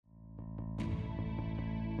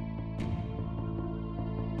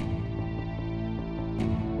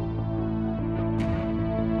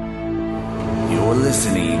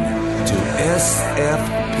listening to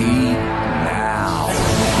SFP Now.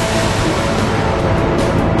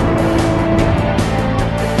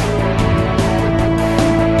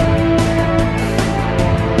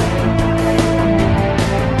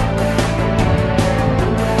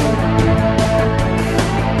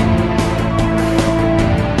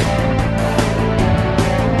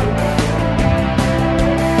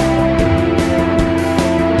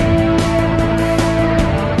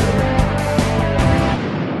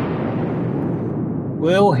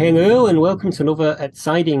 Well, hello, and welcome to another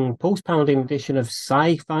exciting post-pounding edition of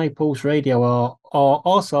Sci-Fi Post Radio, or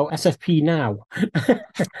also SFP Now,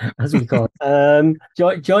 as we call it.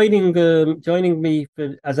 Joining me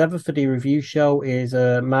as ever for the review show is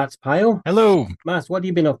Matt Pyle. Hello. Matt, what have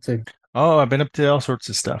you been up to? Oh, I've been up to all sorts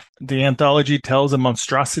of stuff. The anthology Tales of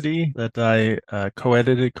Monstrosity that I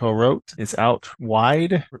co-edited, co-wrote is out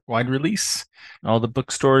wide release in all the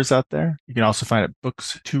bookstores out there. You can also find it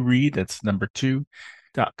books to read. That's number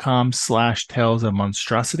 2.com/Tales of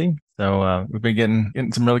Monstrosity. So we've been getting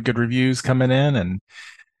some really good reviews coming in and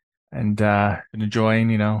been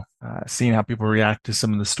enjoying, seeing how people react to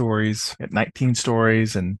some of the stories. Got 19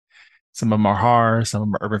 stories, and some of them are horror, some of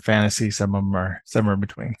them are urban fantasy, some of them are somewhere in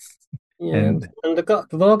between. Yeah, And and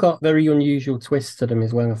they've all got very unusual twists to them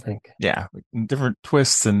as well, I think. yeah, different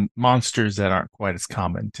twists and monsters that aren't quite as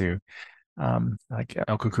common too, like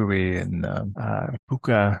El Kukui and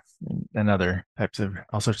Puka and other types of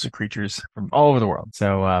all sorts of creatures from all over the world.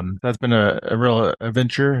 So that's been a real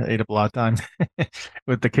adventure. Ate up a lot of time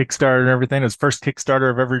with the Kickstarter and everything. It was the first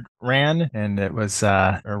Kickstarter I've ever ran, and it was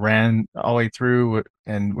ran all the way through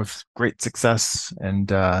and with great success.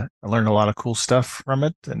 And I learned a lot of cool stuff from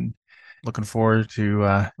it, and looking forward to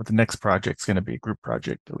what the next project's going to be, a group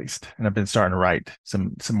project at least. And I've been starting to write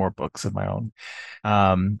some more books of my own.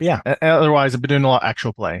 But yeah, otherwise I've been doing a lot of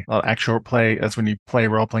actual play. A lot of actual play. That's when you play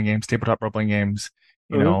role-playing games, tabletop role-playing games,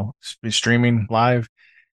 Mhm. streaming live,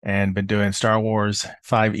 and been doing Star Wars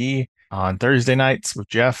 5e on Thursday nights with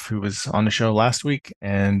Jeff, who was on the show last week,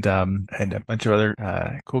 and a bunch of other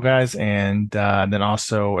cool guys. And then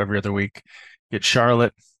also every other week get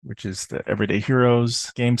Charlotte, which is the Everyday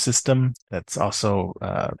Heroes game system. That's also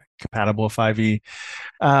compatible with 5e.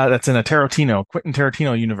 That's in a Quentin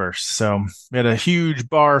Tarantino universe. So we had a huge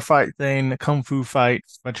bar fight thing, a kung fu fight,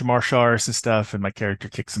 a bunch of martial arts and stuff, and my character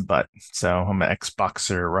kicks some butt. So I'm an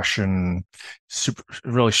ex-boxer, Russian, super,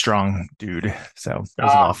 really strong dude. So it was a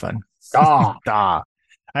lot of Ah, fun. ah. Da.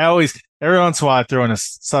 Every once in a while, I throw in a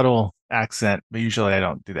subtle accent, but usually I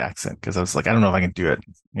don't do the accent because I was like, I don't know if I can do it,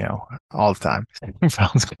 all the time. If I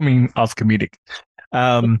was coming off comedic.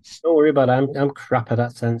 Um, Don't worry about it. I'm crap at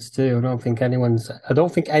that sense too. I don't think anyone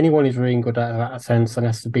is really good at that sense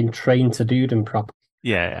unless they've been trained to do them properly.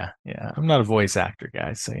 yeah. I'm not a voice actor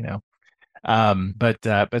guy, so but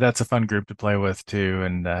that's a fun group to play with too,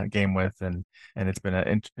 and game with, and it's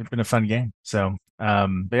been a fun game. So,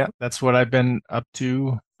 but yeah, that's what I've been up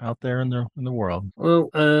to out there in the world. Well,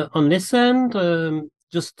 on this end,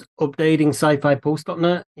 just updating sci-fi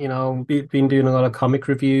post.net. We've been doing a lot of comic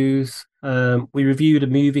reviews. We reviewed a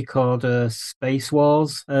movie called Space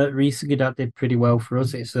Wars recently that did pretty well for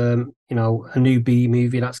us. It's a new B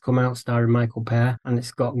movie that's come out starring Michael Pear, and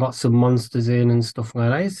it's got some monsters in and stuff like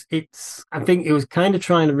that. It's I think it was kind of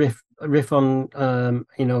trying to riff on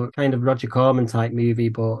kind of Roger Corman type movie,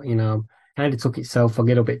 but kind of took itself a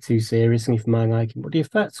little bit too seriously for my liking. But the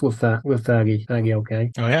effects were fairly okay.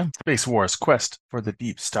 Oh yeah, Space Wars: Quest for the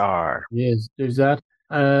Deep Star. Yes, there's that.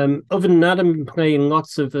 Other than that, I've been playing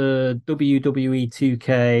lots of WWE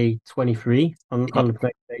 2K23 Oh, on the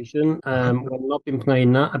PlayStation. uh-huh. When I've not been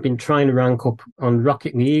playing that, I've been trying to rank up on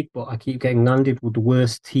Rocket League, but I keep getting landed with the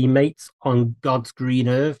worst teammates on God's green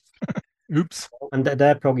earth. Oops. And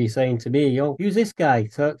they're probably saying to me, "Yo, who's this guy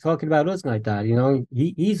talking about us like that?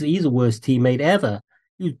 He's the worst teammate ever.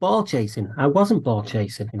 He was ball chasing. I wasn't ball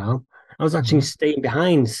chasing. I was actually Mhm. staying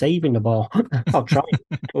behind, saving the ball. I'll try,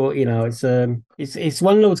 but it's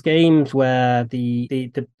one of those games where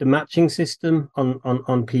the matching system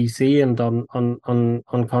on PC and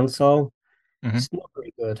on console, Mhm. it's not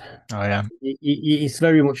very good. Oh yeah. It's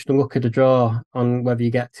very much the luck of the draw on whether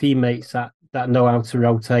you get teammates that know how to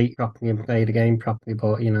rotate properly and play the game properly.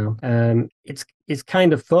 But it's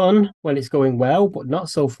kind of fun when it's going well, but not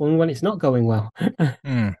so fun when it's not going well.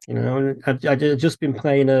 Mm. And I'd just been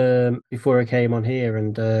playing before I came on here,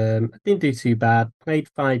 and I didn't do too bad. Played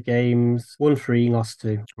 5 games, won three, lost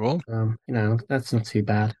two. Cool. That's not too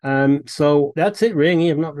bad. So that's it,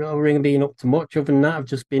 really. I've not really been up to much. Other than that, I've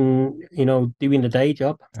just been, doing the day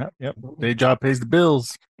job. Yep. Day job pays the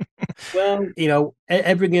bills. Well,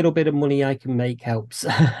 every little bit of money I can make helps.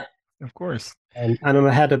 Of course. And I'm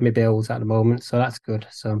ahead of my bills at the moment, so that's good.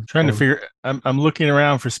 So Trying to figure. I'm looking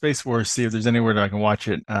around for Space Force, see if there's anywhere that I can watch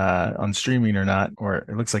it on streaming or not. Or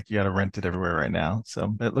it looks like you got to rent it everywhere right now.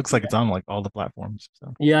 So it looks like it's on like all the platforms.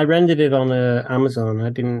 So yeah, I rented it on Amazon. I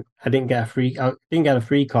didn't get a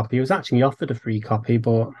free copy. It was actually offered a free copy,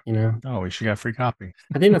 but oh, we should got a free copy.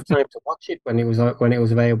 I didn't have time to watch it when it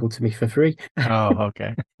was available to me for free. Oh,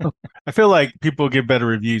 okay. I feel like people give better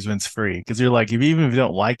reviews when it's free because you're like, if even if you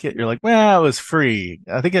don't like it, you're like, well, it was free.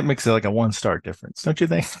 I think it makes it like a 1 star difference, don't you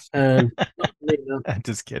think? Not really, no.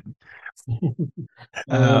 Just kidding.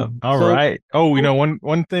 All So right. Oh,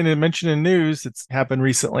 one thing to mention in news that's happened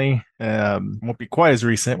recently. Won't be quite as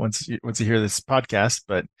recent once you hear this podcast,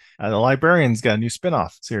 but the Librarian's got a new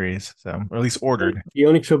spin-off series, so or at least ordered. the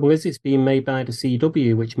only trouble is it's being made by the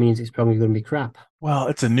CW, which means it's probably going to be crap. Well,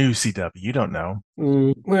 it's a new CW. You don't know.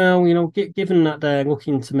 Well, given that they're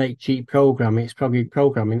looking to make cheap programming, it's probably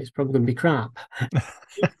going to be crap.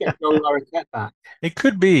 Get John Larroquette back. It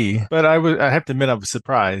could be, but I have to admit I was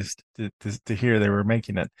surprised to hear they were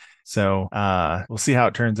making it. So we'll see how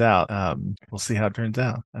it turns out. We'll see how it turns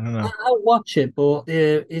out. I don't know. I'll watch it, but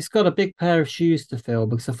it's got a big pair of shoes to fill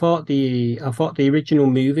because I thought the original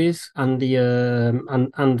movies and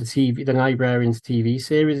the Librarians TV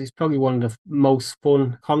series is probably one of the most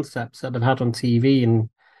fun concepts that they've had on TV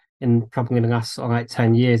in probably the last like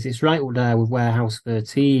 10 years. It's right up there with Warehouse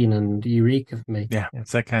 13 and Eureka for me. Yeah,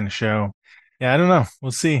 it's that kind of show. Yeah, I don't know.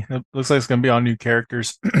 We'll see. It looks like it's gonna be all new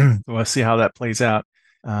characters. We'll see how that plays out.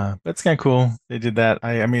 But it's kind of cool. They did that.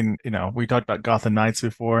 I mean, we talked about Gotham Knights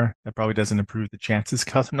before. That probably doesn't improve the chances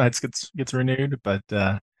Gotham Knights gets renewed, but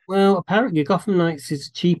Well, apparently Gotham Knights is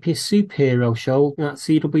the cheapest superhero show that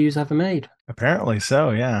CW's ever made. apparently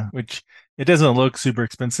so, yeah. Which it doesn't look super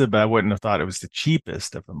expensive, but I wouldn't have thought it was the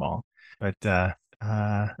cheapest of them all. But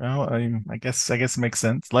well, I mean, I guess it makes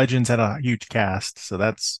sense. Legends had a huge cast, so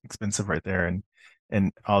that's expensive right there,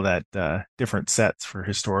 and all that different sets for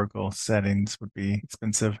historical settings would be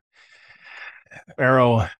expensive.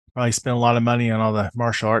 Arrow probably spent a lot of money on all the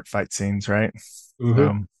martial art fight scenes, right? Mm-hmm.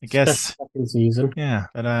 So I guess, Second season. yeah,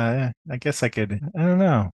 but yeah, I guess I could. I don't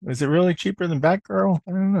know. Is it really cheaper than Batgirl?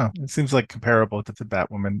 I don't know. It seems like comparable to the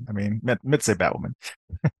Batwoman. I mean, let's say Batwoman.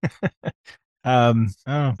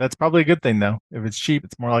 Oh, that's probably a good thing though. If it's cheap,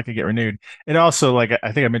 it's more likely to get renewed. And also, like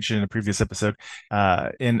I think I mentioned in a previous episode,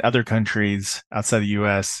 in other countries outside the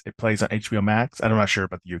US, it plays on HBO Max. I'm not sure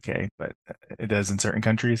about the UK, but it does in certain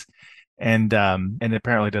countries. And it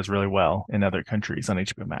apparently does really well in other countries on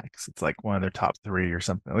HBO Max. It's like one of their top three or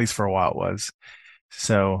something, at least for a while it was.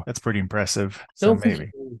 So that's pretty impressive. So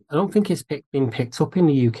maybe. I don't think it's been picked up in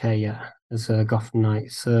the UK yet as Gotham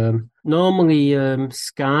Knights. Normally,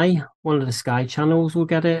 Sky, one of the Sky channels will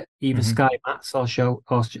get it, either Mhm. Sky Max or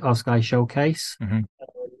Sky Showcase. Mhm.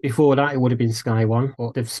 Before that, it would have been Sky One,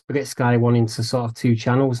 but they've split Sky One into sort of two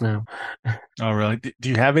channels now. Oh, really? Do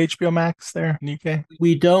you have HBO Max there in the UK?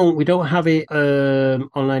 We don't have it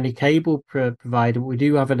on any cable provider. But we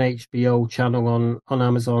do have an HBO channel on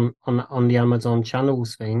Amazon on the Amazon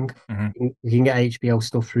channels thing. Mhm. We can get HBO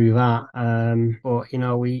stuff through that. But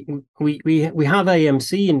we have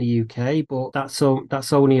AMC in the UK, but that's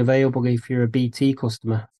only available if you're a BT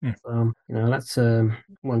customer. Hmm. That's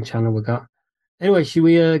one channel we got. Anyway, should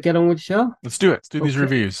we get on with the show? Let's do it. Let's do these Okay.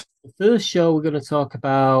 reviews. The first show we're going to talk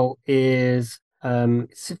about is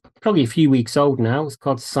it's probably a few weeks old now. It's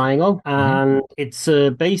called Silo, and it's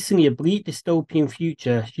basically a bleak dystopian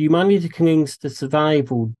future. Humanity clings to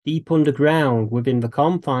survival deep underground within the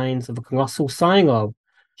confines of a colossal silo.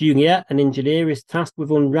 Juliet, an engineer, is tasked with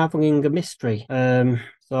unraveling a mystery.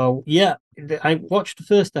 So yeah, I watched the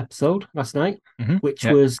first episode last night, which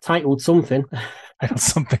Yeah, was titled something.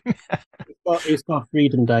 something. It's called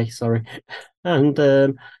Freedom Day, sorry. And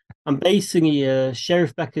basically,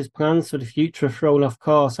 Sheriff Becker's plans for the future are thrown off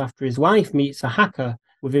course after his wife meets a hacker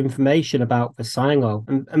with information about the silo.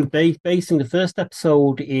 And basically, the first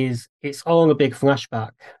episode it's all a big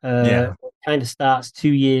flashback. Yeah. It kind of starts 2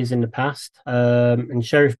 years in the past. And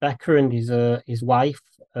Sheriff Becker and his wife,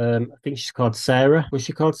 I think she's called Sarah. Was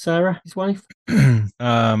she called Sarah, his wife?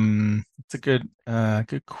 It's a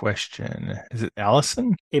good question. Is it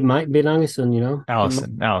Allison? It might be Allison,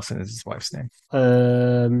 Allison. Allison is his wife's name.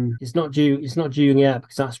 It's not Juliet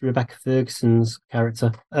because that's Rebecca Ferguson's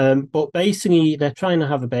character. But basically they're trying to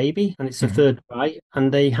have a baby and it's a third bite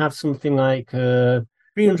and they have something like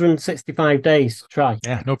 365 days to try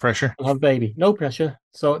Yeah, no pressure. and have a baby. No pressure.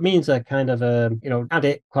 So it means I kind of, had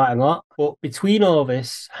it quite a lot. But between all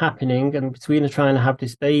this happening and between her trying to have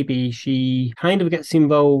this baby, she kind of gets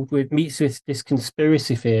involved meets with this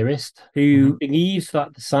conspiracy theorist Hmm. who believes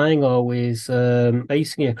that the Sangor is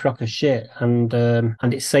basically a crock of shit and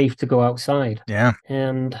it's safe to go outside. Yeah.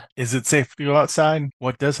 And Is it safe to go outside?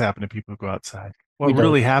 What does happen to people who go outside? we What don't.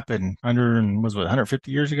 really happened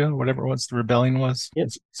 150 years ago, whatever it was, the rebellion was? Yeah.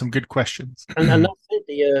 It's some good questions. And that's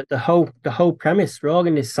it. The whole premise. They're all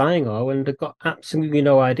in this Sangor, and they've got absolutely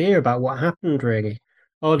no idea about what happened. Really,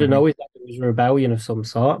 all they Hmm. know is that there was a rebellion of some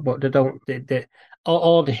sort, but they don't.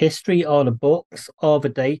 All the history, all the books, all the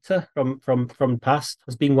data from the past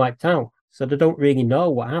has been wiped out, so they don't really know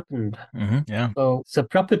what happened. Yeah. So it's a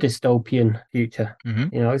proper dystopian future. Hmm.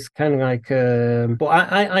 It's kind of like, but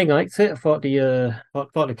I liked it. I thought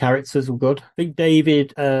thought the characters were good. I think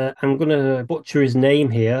David, I'm gonna butcher his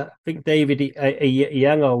name here. I think David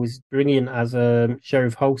Iango is brilliant as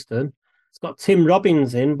Sheriff Holston. It's got Tim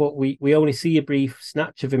Robbins in, but we only see a brief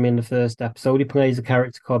snatch of him in the first episode. He plays a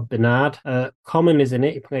character called Bernard. Common is in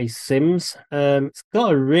it. He plays Sims. It's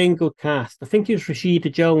got a really good cast. I think it's Rashida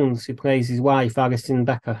Jones who plays his wife, Alison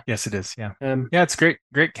Becker. Yes, it is. Yeah. Um, Yeah, it's great,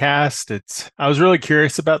 great cast. I was really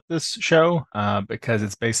curious about this show because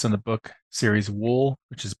it's based on the book series Wool,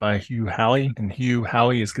 which is by Hugh Halley, and Hugh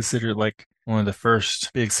Halley is considered like one of the first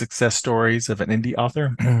big success stories of an indie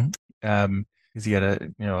author. Because he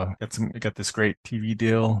had got this great TV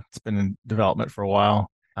deal. It's been in development for a while.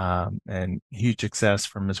 And huge success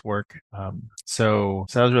from his work. So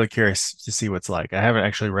I was really curious to see what's like. I haven't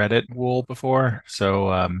actually read it, Wool, before.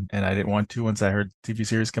 And I didn't want to once I heard the TV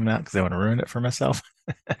series coming out because I want to ruin it for myself.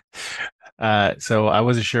 So I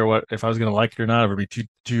wasn't sure what if I was going to like it or not. It would be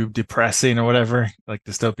too depressing or whatever, like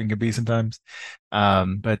dystopian can be sometimes.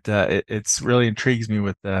 But it's really intrigues me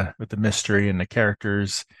with the mystery and the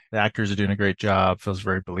characters. The actors are doing a great job. Feels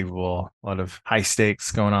very believable. A lot of high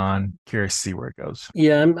stakes going on. Curious to see where it goes.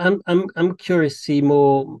 Yeah, I'm curious to see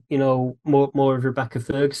more, more of Rebecca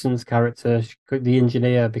Ferguson's character, the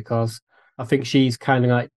engineer, because I think she's kind of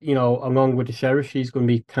like, along with the sheriff, she's going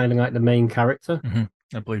to be kind of like the main character. Hmm.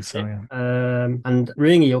 I believe so. Yeah. And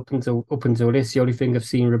really, up until this, the only thing I've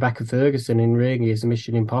seen Rebecca Ferguson in really is the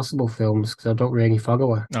Mission Impossible films because I don't really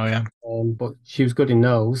follow her. Oh yeah. But she was good in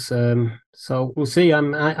those. So we'll see.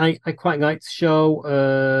 I quite like the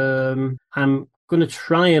show. I'm gonna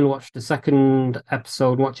try and watch the second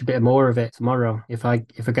episode, watch a bit more of it tomorrow if I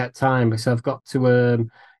get time. Because I've got to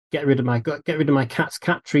get rid of my cat's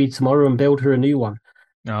cat tree tomorrow and build her a new one.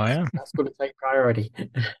 Oh yeah. That's going to take priority.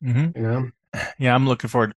 Hmm. You know. Yeah, I'm looking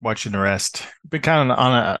forward to watching the rest. Been kind of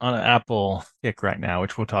on an Apple kick right now,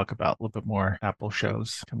 which we'll talk about a little bit more Apple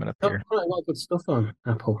shows coming up Got here. quite a lot of good stuff on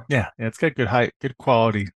Apple. Yeah, it's got good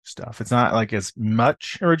quality stuff. It's not like as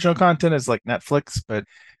much original content as like Netflix, but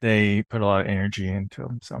they put a lot of energy into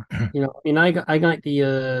them. So I like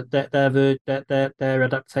their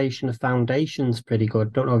adaptation of Foundation's pretty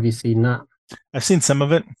good. Don't know if you've seen that. I've seen some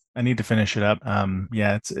of it. I need to finish it up.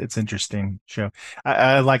 Yeah, it's interesting show.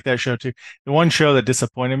 I like that show too. The one show that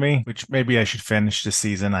disappointed me, which maybe I should finish this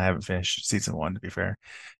season, I haven't finished season one to be fair,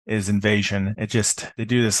 is Invasion. They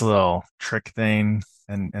do this little trick thing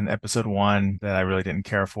in episode one that I really didn't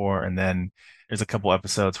care for, and then there's a couple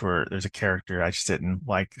episodes where there's a character I just didn't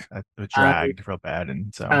like. I was I dragged real bad,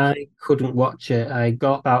 and so I couldn't watch it. I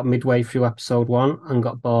got about midway through episode one and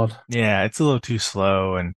got bored. yeah, it's a little too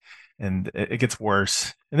slow and it gets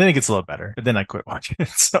worse and then it gets a little better. But then I quit watching it.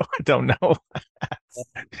 So I don't know.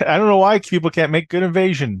 I don't know why people can't make good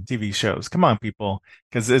invasion TV shows. Come on, people.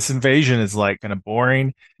 Because this invasion is like kind of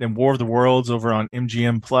boring. Then War of the Worlds over on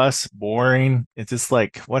MGM Plus, boring. It's just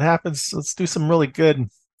like, what happens? Let's do some really good,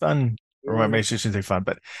 fun, or what maybe I shouldn't say fun,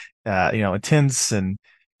 but intense and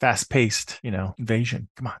fast-paced, invasion.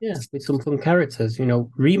 Come on. Yeah, with some fun characters.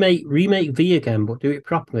 Remake V again, but do it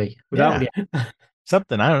properly without Yeah.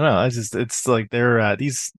 Something I don't know. It's like they're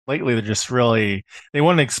these lately they're just really they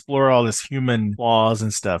want to explore all this human flaws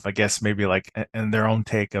and stuff. I guess maybe like in their own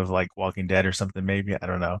take of like Walking Dead or something. Maybe I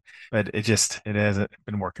don't know, but it hasn't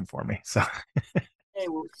been working for me. So Hey,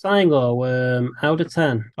 well, Sangor, out of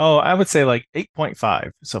 10. oh, I would say like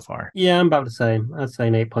 8.5 so far. Yeah, I'm about the same. I'd say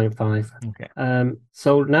an 8.5. Okay.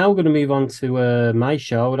 So now we're going to move on to my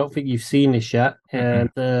show. I don't think you've seen this yet.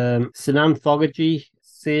 It's an anthology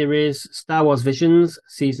series, Star Wars Visions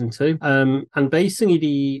Season 2. And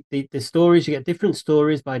basically the stories, you get different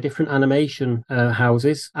stories by different animation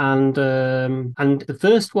houses. And the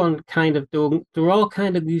first one they're all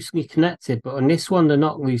kind of loosely connected, but on this one they're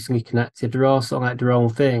not loosely connected. They're all sort of like their own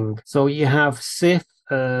thing. So you have Sith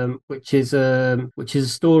which is a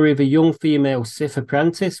story of a young female Sith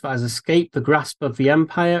apprentice that has escaped the grasp of the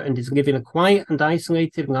Empire and is living a quiet and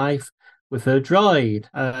isolated life with her droid.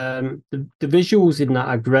 The visuals in that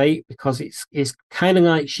are great because it's kind of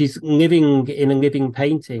like she's living in a living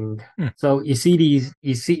painting. Hmm. So you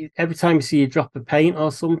see every time you see a drop of paint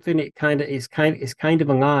or something, it's kind of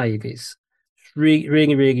alive. It's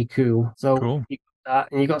really, really cool. So Cool. that,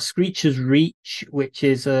 and you got Screecher's Reach, which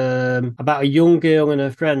is about a young girl and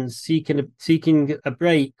her friends seeking a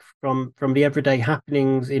break from the everyday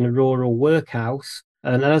happenings in a rural workhouse.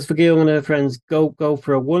 And as the girl and her friends go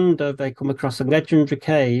for a wander, they come across a legendary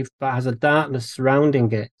cave that has a darkness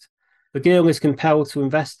surrounding it. The girl is compelled to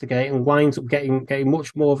investigate and winds up getting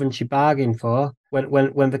much more than she bargained for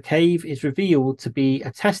when the cave is revealed to be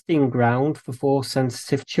a testing ground for force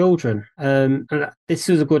sensitive children. And this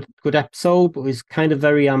was a good episode, but was kind of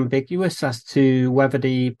very ambiguous as to whether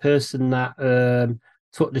the person that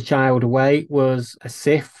took the child away was a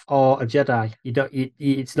Sith or a Jedi.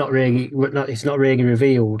 It's not really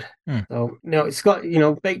revealed. So no, it's got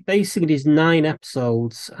basically these 9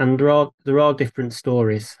 episodes, and they're all different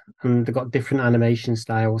stories, and they've got different animation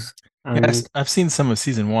styles. And Yes, I've seen some of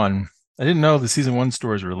season one. I didn't know the season one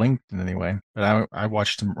stories were linked in any way, but I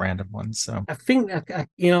watched some random ones. So I think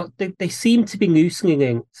they seem to be loosely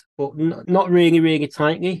linked, but not really, really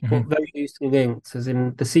tightly, but very loosely linked. As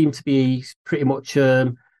in, they seem to be pretty much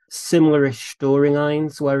similar-ish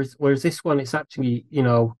storylines. Whereas this one, it's actually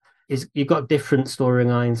is you've got different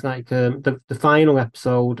storylines. Like the final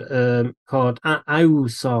episode called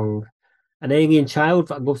Au's Song. An alien child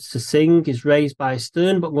that loves to sing is raised by a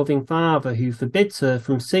stern but loving father who forbids her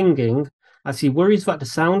from singing as he worries that the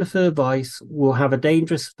sound of her voice will have a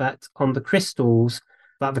dangerous effect on the crystals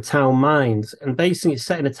that the town mines. And basically, it's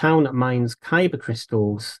set in a town that mines kyber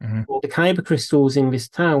crystals. Well, the kyber crystals in this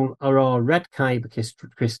town are all red kyber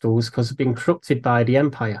crystals because they've been corrupted by the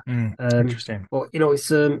Empire. Interesting. But it's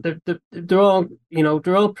they're all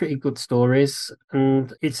they're all pretty good stories,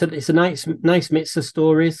 and it's a nice mix of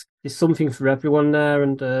stories. There's something for everyone there,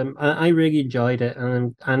 and I really enjoyed it,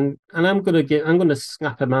 and I'm gonna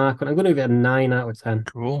snap a mark, and I'm gonna give it a 9 out of 10.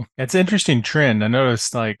 Cool. It's an interesting trend. I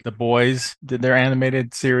noticed like the boys did their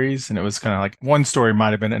animated series, and it was kind of like one story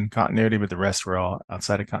might have been in continuity, but the rest were all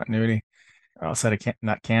outside of continuity, or outside of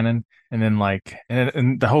not canon. And then like,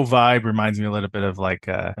 and the whole vibe reminds me a little bit of like,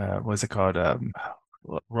 what's it called?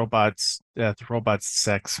 Robots, death, robots,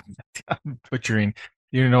 sex, butchering.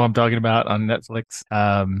 You know what I'm talking about on Netflix?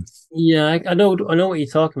 Yeah, I know what you're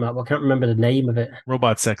talking about, but I can't remember the name of it.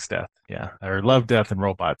 Robot, sex, death. Yeah, or love, death, and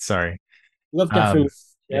robots. Sorry. Love different.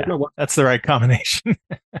 Yeah, that's the right combination.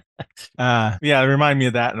 Yeah, it reminded me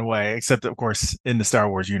of that in a way, except of course in the Star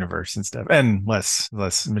Wars universe and stuff, and less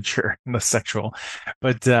mature, less sexual.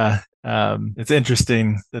 But it's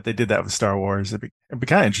interesting that they did that with Star Wars. It'd be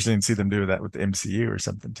kind of interesting to see them do that with the MCU or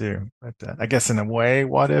something too. But I guess in a way,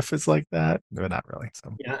 what if it's like that? But not really.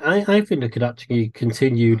 So yeah, I think they could actually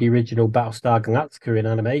continue the original Battlestar Galactica in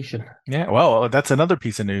animation. yeah, well, that's another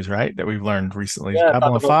piece of news, right? That we've learned recently. Yeah,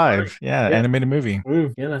 Babylon Babylon 5. Yeah, Yeah. animated movie.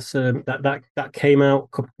 Yeah, that's that came out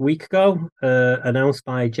a couple of weeks ago, announced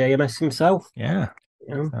by JMS himself. Yeah.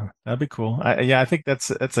 Yeah. So that'd be cool. I think that's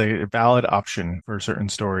a valid option for certain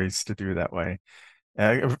stories to do that way,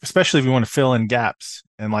 especially if you want to fill in gaps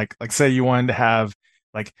and like say you wanted to have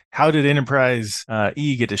like how did Enterprise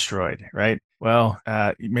E get destroyed, right? Well,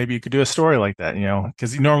 maybe you could do a story like that,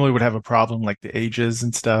 because you normally would have a problem like the ages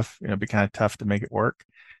and stuff. It'd be kind of tough to make it work.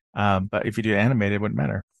 But if you do animated, it wouldn't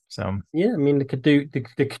matter. So Yeah, I mean they could do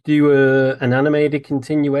an animated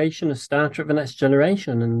continuation of Star Trek: The Next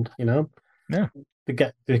Generation, and yeah.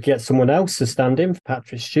 to get someone else to stand in for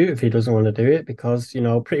Patrick Stewart if he doesn't want to do it, because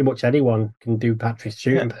pretty much anyone can do Patrick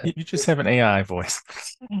Stewart. Yeah, you just have an AI voice.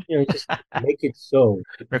 Just make it so.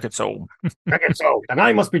 Make it so. Make it so. And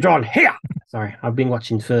I must be drawn here. Sorry, I've been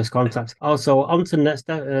watching First Contact. Also, on to the next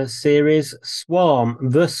series, Swarm.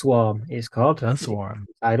 The Swarm is called. The Swarm.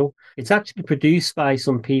 Title. It's actually produced by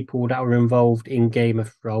some people that were involved in Game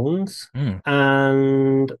of Thrones.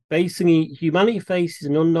 And basically, humanity faces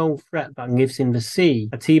an unknown threat that lives in the sea.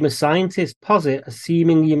 A team of scientists posit a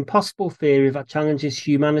seemingly impossible theory that challenges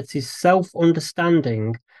humanity's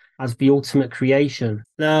self-understanding as the ultimate creation.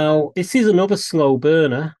 Now, this is another slow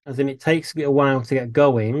burner, as in it takes a little while to get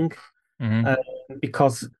going,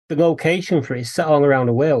 because the location for it is set all around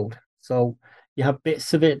the world. So you have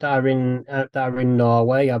bits of it that are in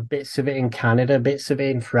Norway, you have bits of it in Canada, bits of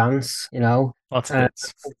it in France. Lots of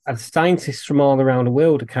bits. And scientists from all around the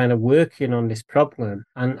world are kind of working on this problem.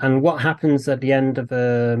 And what happens at the end of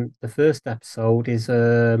the first episode is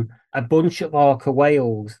a bunch of orca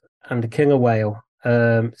whales and a killer whale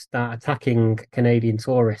start attacking Canadian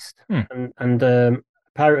tourists. Hmm. And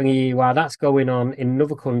apparently, while that's going on in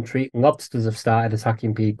another country, lobsters have started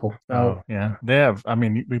attacking people. So Oh, yeah. They have, I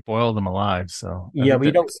mean, we boil them alive, so I yeah, think we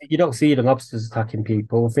that don't see, you don't see the lobsters attacking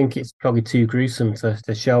people. I think it's probably too gruesome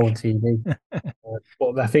to show on TV.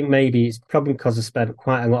 But I think maybe it's probably because I spent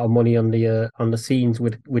quite a lot of money on the scenes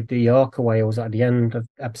with the orca whales at the end of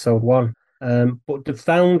episode one. But they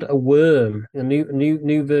found a worm, a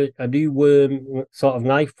new worm sort of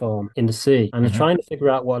life form in the sea, and they're Mhm. trying to figure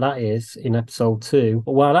out what that is in episode two.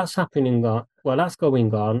 But while that's happening, while that's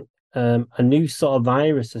going on, a new sort of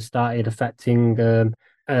virus has started affecting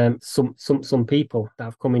some people that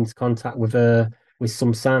have come into contact with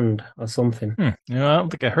some sand or something. You know, I don't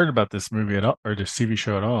think I heard about this movie at all, or this TV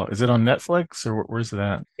show at all. Is it on Netflix or where's it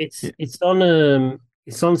at? It's Yeah.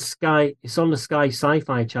 it's on Sky, it's on the Sky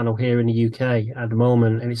Sci-Fi channel here in the UK at the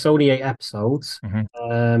moment, and it's only 8 episodes.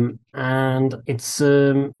 Mhm. And it's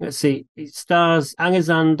let's see, it stars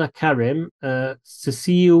Alexander Karim,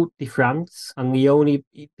 Cecile de France, and Leonie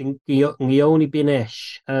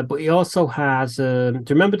Binesh. But it also has do you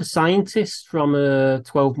remember the scientist from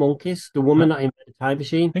 12 Monkeys, the I woman that invented the time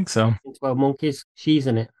machine think so. in 12 Monkeys? She's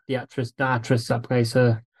in it, the actress that plays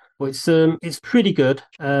her. But it's pretty good.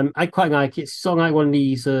 I quite like it. It's sort of like one of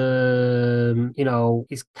these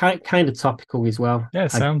it's kind of topical as well. Yeah,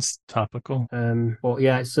 it sounds topical. But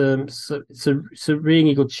yeah, it's a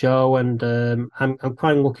really good show, and I'm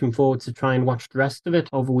quite looking forward to try and watch the rest of it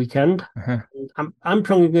over the weekend. Uh-huh. I'm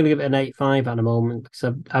probably going to give it an 8.5 at the moment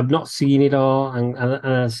because I've not seen it all, and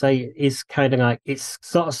I say it's kind of like it's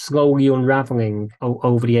sort of slowly unraveling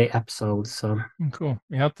over the 8 episodes. So Cool.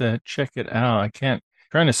 You have to check it out. I can't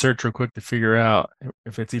trying to search real quick to figure out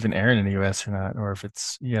if it's even airing in the US or not, or if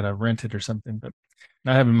it's you gotta rent it or something, but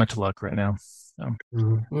not having much luck right now. So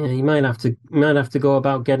yeah, you might have to go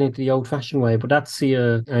about getting it the old-fashioned way, but that's the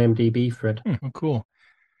IMDb for it. well, cool.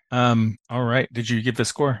 All right. Did you give the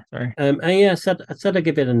score? Sorry. And yeah, I said I'd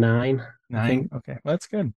give it a 9. I Nine. think. Okay. Well, that's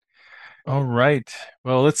good. All right.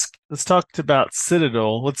 Well, let's talk about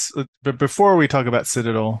Citadel. But before we talk about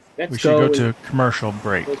Citadel, we Let's should go go. to commercial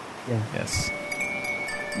break. Yeah. Yes.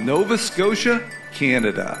 Nova Scotia,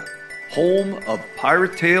 Canada. Home of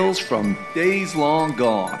pirate tales from days long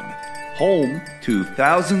gone. Home to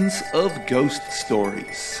thousands of ghost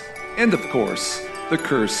stories. And of course, the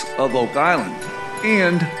curse of Oak Island.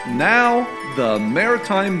 And now, the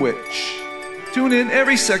Maritime Witch. Tune in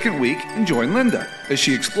every second week and join Linda as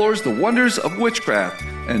she explores the wonders of witchcraft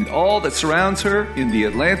and all that surrounds her in the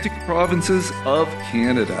Atlantic provinces of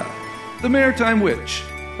Canada. The Maritime Witch,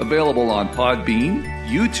 available on Podbean,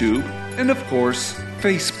 YouTube, and of course,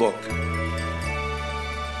 Facebook.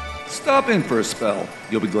 Stop in for a spell.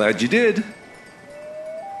 You'll be glad you did.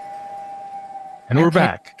 And we're Okay.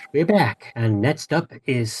 back. We're back, and next up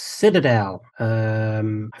is Citadel.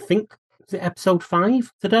 I think is it episode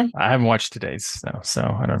 5 today? I haven't watched today's, so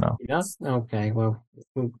I don't know. Yeah. Okay. Well,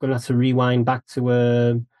 we're gonna have to rewind back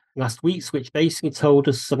to last week's, which basically told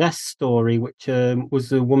us Celeste's story, which was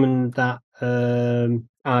the woman that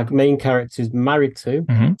our main character is married to.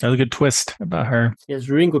 That was a good twist about her. There's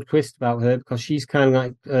a really good twist about her because she's kind of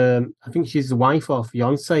like I think she's the wife or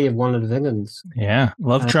fiance of one of the villains. Yeah.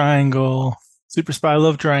 Love triangle. Super spy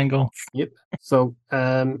love triangle. Yep. So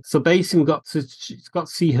basically, she's got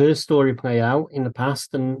to see her story play out in the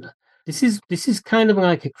past, and this is kind of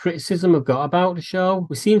like a criticism I've got about the show.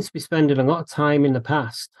 We seem to be spending a lot of time in the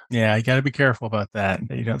past. Yeah, you got to be careful about that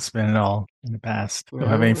you don't spend it all in the past. Don't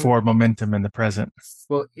have any forward momentum in the present.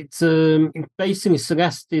 Well, it's basically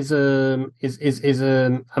Celeste is a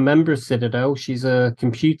member of Citadel. She's a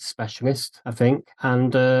computer specialist, I think,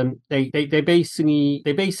 and they basically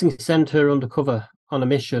send her undercover on a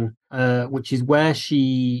mission, which is where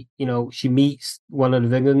she meets one of the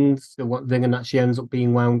villains, the villain that she ends up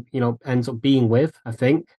being with, I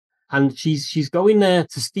think. And she's going there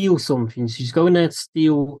to steal something. She's going there to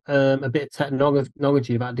steal a bit of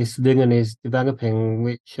technology that this villain is developing,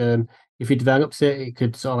 which if he develops it, it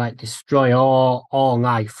could sort of like destroy all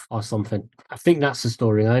life or something. I think that's the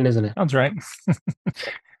storyline, isn't it? Sounds right.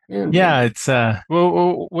 Yeah, it's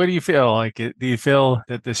well, what do you feel like? Do you feel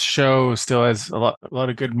that this show still has a lot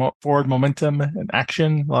of good forward momentum and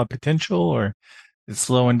action, a lot of potential, or is it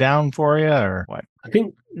slowing down for you, or what? I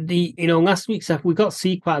think last week's episode, we got to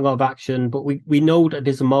see quite a lot of action, but we know that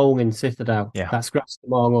there's a mole in Citadel that scratched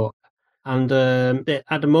them all up. And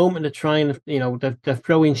at the moment, they're trying to, they're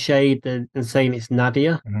throwing shade and saying it's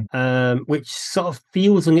Nadia, which sort of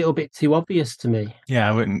feels a little bit too obvious to me.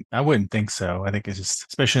 Yeah, I wouldn't think so. I think it's just,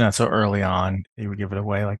 especially not so early on, they would give it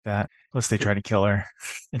away like that. Plus, they try to kill her,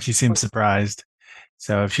 and she seems surprised.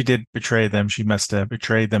 So if she did betray them, she must have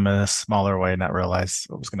betrayed them in a smaller way, not realize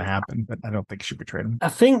what was going to happen. But I don't think she betrayed them. I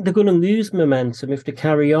think they're going to lose momentum if they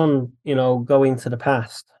carry on, going to the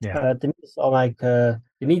past. Yeah. They need to sort of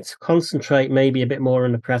they need to concentrate maybe a bit more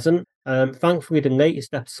on the present. Thankfully, the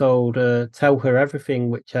latest episode, Tell Her Everything,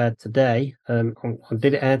 which aired today,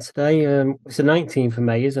 did it air today? It's the 19th of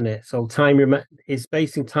May, isn't it? So is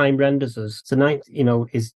basing Time Renders Us. So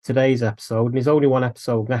is today's episode, and there's only one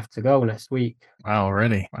episode left to go next week. Wow,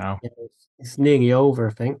 already. Wow. It's nearly over,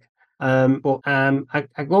 I think.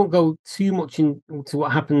 I won't go too much into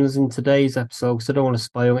what happens in today's episode because I don't want to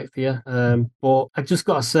spoil it for you. But I just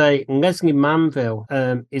got to say, Leslie Manville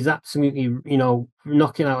is absolutely,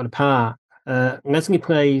 knocking out of the park. Leslie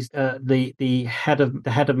plays the head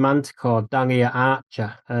of Manticore, Dahlia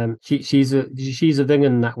Archer. She's a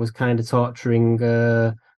villain that was kind of torturing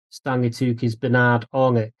Stanley Tucci's Bernard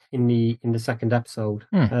Orlick in the second episode.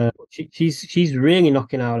 She's really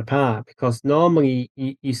knocking out of the park because normally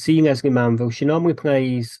you see Leslie Manville. She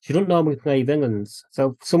doesn't normally play villains.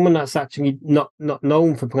 So someone that's actually not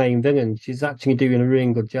known for playing villains, she's actually doing a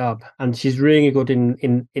really good job, and she's really good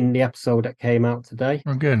in the episode that came out today.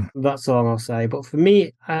 Oh, good. That's all I'll say. But for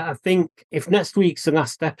me, I think if next week's the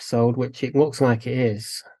last episode, which it looks like it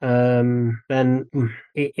is, then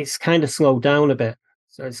it's kind of slowed down a bit.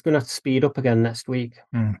 So it's going to have to speed up again next week.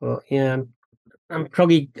 But yeah, I'm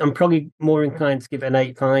probably more inclined to give it an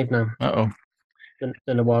 8.5 now.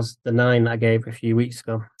 Than it was the 9 that I gave a few weeks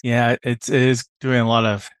ago. Yeah, it is doing a lot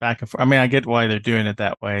of back and forth. I mean, I get why they're doing it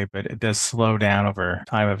that way, but it does slow down over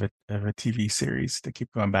time of a TV series to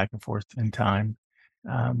keep going back and forth in time.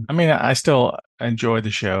 I mean, I still enjoy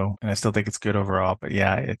the show and I still think it's good overall, but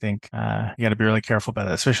yeah, I think you got to be really careful about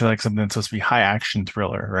that, especially like something that's supposed to be high action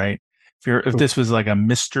thriller, right? If this was like a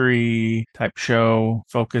mystery type show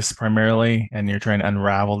focused primarily, and you're trying to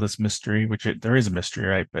unravel this mystery, which there is a mystery,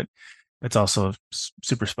 right? But it's also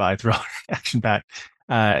super spy thriller action packed.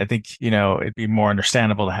 I think, it'd be more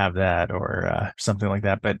understandable to have that or something like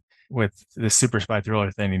that. But with this super spy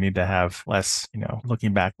thriller thing, you need to have less,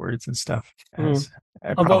 looking backwards and stuff.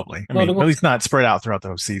 Probably. I mean, at least not spread out throughout the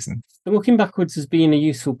whole season. Looking backwards has been a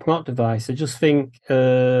useful plot device. I just think,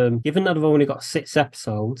 given that I've only got 6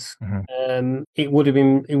 episodes, it would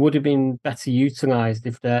have been better utilized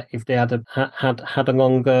if they had a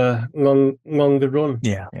longer run.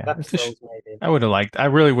 Yeah. Episodes, maybe. I would have liked. I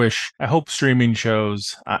really wish. I hope streaming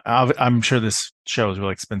shows. I'm sure this show is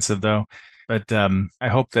really expensive though. But I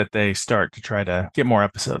hope that they start to try to get more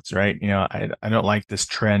episodes, right? I don't like this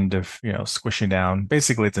trend of, squishing down.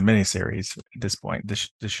 Basically, it's a miniseries at this point. This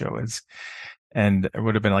show is. And it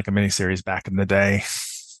would have been like a miniseries back in the day,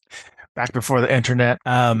 back before the internet.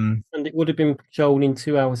 And it would have been shown in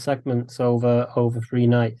 2-hour segments over 3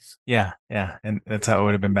 nights. Yeah. And that's how it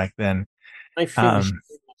would have been back then. I think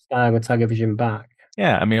style of television back.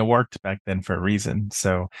 Yeah, I mean, it worked back then for a reason.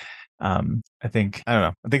 So I don't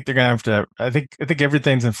know. I think they're gonna have to. I think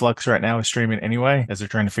everything's in flux right now with streaming anyway, as they're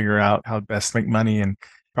trying to figure out how best to make money and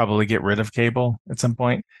probably get rid of cable at some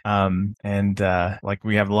point. Like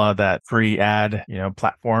we have a lot of that free ad,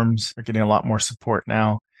 platforms are getting a lot more support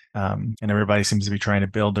now. And everybody seems to be trying to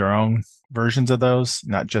build their own versions of those,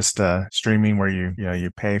 not just streaming where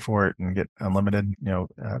you pay for it and get unlimited,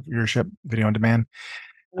 viewership, video on demand.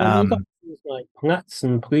 You've got things like Platz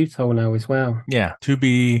and Pluto now as well. Yeah,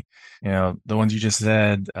 Tubi, the ones you just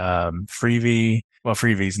said, Freevee. Well,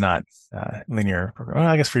 Freevee's not linear program. Well,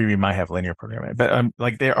 I guess Freevee might have linear programming, but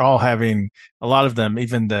like they're all having a lot of them.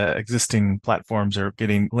 Even the existing platforms are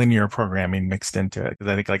getting linear programming mixed into it because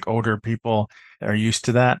I think like older people are used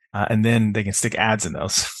to that, and then they can stick ads in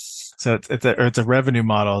those. So it's a revenue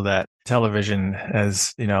model that television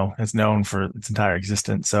has known for its entire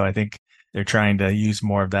existence. So I think they're trying to use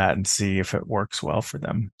more of that and see if it works well for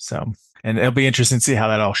them. So, and it'll be interesting to see how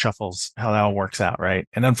that all shuffles, how that all works out, right?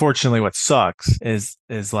 And unfortunately, what sucks is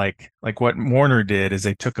like what Warner did is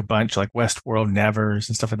they took a bunch like Westworld, Nevers,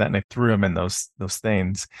 and stuff like that, and they threw them in those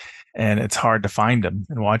things, and it's hard to find them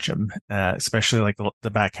and watch them, especially like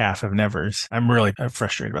the back half of Nevers. I'm really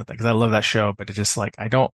frustrated about that because I love that show, but it's just like I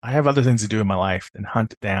have other things to do in my life than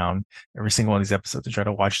hunt down every single one of these episodes and try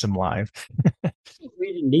to watch them live.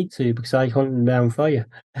 We didn't need to because I hunted them down for you.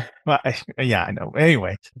 Well, I know.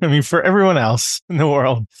 Anyway, I mean, for everyone else in the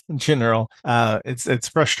world in general, it's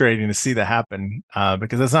frustrating to see that happen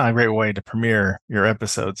because that's not a great way to premiere your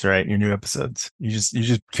episodes, right? Your new episodes. You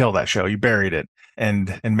just kill that show. You buried it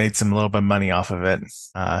and made some little bit of money off of it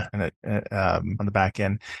on the back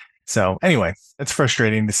end. So anyway, it's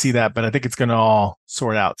frustrating to see that, but I think it's going to all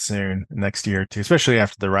sort out soon, next year or two, especially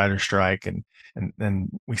after the writer's strike, and then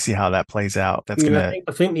we see how that plays out. That's going to.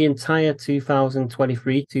 I think the entire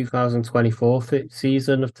 2023, 2024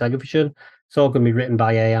 season of television, it's all going to be written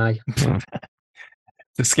by AI.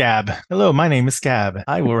 The Scab. Hello, my name is Scab.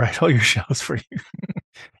 I will write all your shows for you.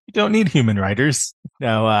 You don't need human writers.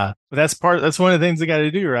 No, but that's one of the things they got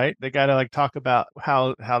to do, right? They got to like talk about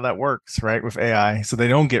how that works, right, with AI, so they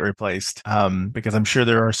don't get replaced. Because I'm sure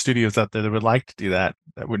there are studios out there that would like to do that.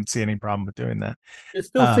 That wouldn't see any problem with doing that. There's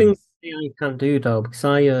still things AI can't do though, because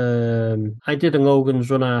I did an Logan's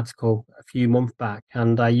Run article a few months back,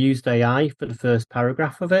 and I used AI for the first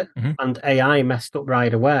paragraph of it, and AI messed up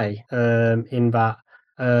right away. In that.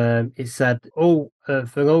 It said,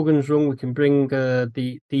 for Logan's Run, we can bring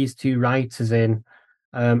these two writers in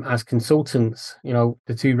as consultants,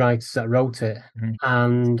 the two writers that wrote it.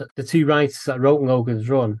 And the two writers that wrote Logan's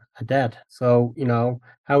Run are dead. So,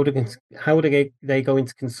 how are they going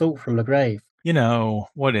to consult from the grave?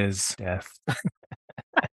 What is death?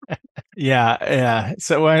 Yeah.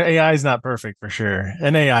 So AI is not perfect for sure.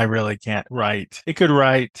 And AI really can't write. It could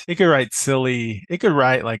write silly, it could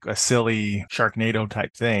write like a silly Sharknado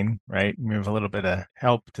type thing, right? With a little bit of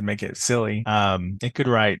help to make it silly. It could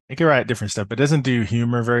write different stuff, but it doesn't do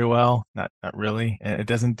humor very well. Not really. And it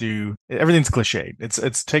doesn't do, everything's cliched.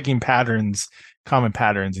 It's taking common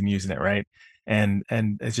patterns and using it, right? And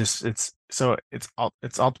it's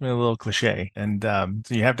ultimately a little cliche, and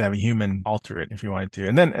so you have to have a human alter it if you wanted to,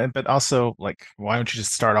 and then but also, like, why don't you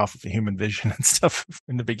just start off with a human vision and stuff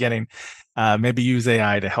in the beginning? Maybe use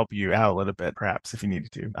AI to help you out a little bit, perhaps, if you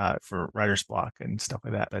needed to, for writer's block and stuff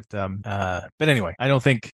like that. But anyway, I don't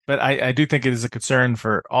think, but I do think it is a concern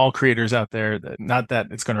for all creators out there, that not that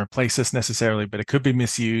it's going to replace us necessarily, but it could be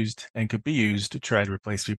misused and could be used to try to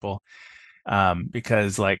replace people.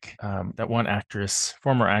 Because that one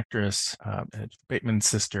former actress, Bateman's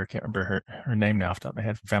sister, can't remember her name now off the top of my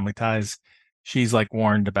head, from Family Ties. She's like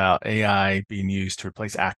warned about AI being used to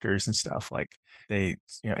replace actors and stuff. Like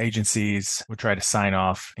agencies would try to sign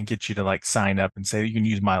off and get you to like sign up and say, you can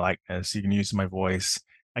use my likeness, you can use my voice.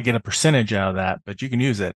 I get a percentage out of that, but you can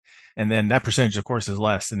use it. And then that percentage, of course, is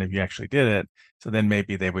less than if you actually did it. So then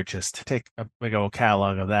maybe they would just take a big old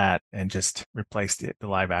catalog of that and just replace the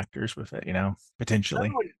live actors with it, potentially.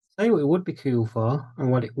 I what it would be cool for, and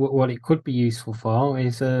what it could be useful for,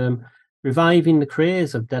 is reviving the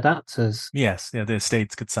careers of dead actors. Yes, yeah, the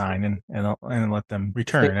estates could sign and let them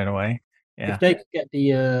return in a way. Yeah. If they could get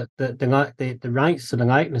the rights to the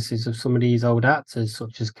likenesses of some of these old actors,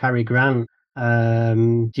 such as Cary Grant,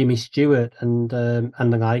 Jimmy Stewart, and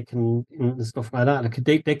the like, and stuff like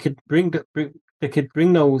that, they could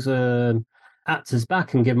bring those actors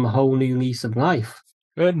back and give them a whole new lease of life.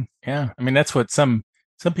 Good. Yeah. I mean, that's what some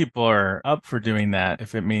people are up for doing that.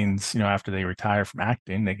 If it means, after they retire from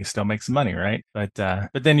acting, they can still make some money, right? But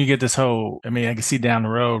then you get this whole, I mean, I can see down the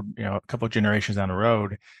road, a couple of generations down the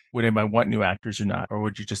road, would anybody want new actors or not? Or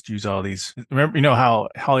would you just use all these? Remember, how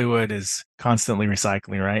Hollywood is constantly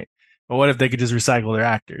recycling, right? But what if they could just recycle their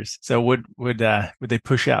actors? So would they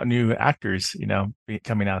push out new actors,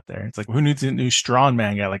 coming out there? It's like, who needs a new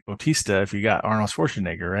strongman guy like Bautista if you got Arnold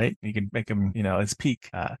Schwarzenegger, right? You can make him, his peak,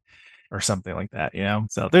 or something like that,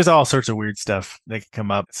 So there's all sorts of weird stuff that could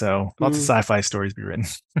come up. So lots of sci-fi stories be written.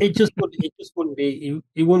 It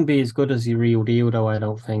wouldn't be as good as the real deal, though. I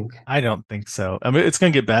don't think. I don't think so. I mean, it's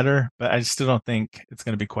going to get better, but I still don't think it's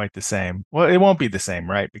going to be quite the same. Well, it won't be the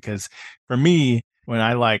same, right? Because for me, when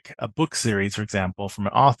I like a book series, for example, from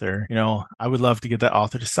an author, I would love to get that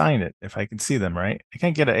author to sign it if I can see them, right? I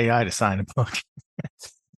can't get an AI to sign a book.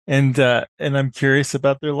 And I'm curious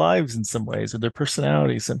about their lives in some ways, or their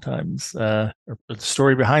personality sometimes, or the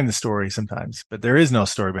story behind the story sometimes. But there is no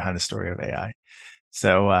story behind the story of AI.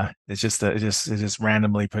 So it's just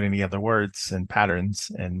randomly putting together words and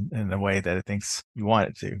patterns in the way that it thinks you want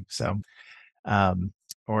it to. So,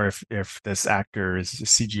 or if this actor is a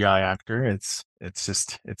CGI actor, it's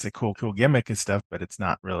a cool gimmick and stuff, but it's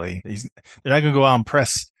not really. They're not gonna go out and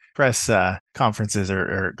press conferences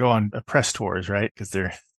or go on press tours, right? Because they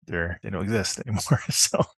don't exist anymore.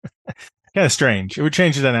 So kind of strange. It would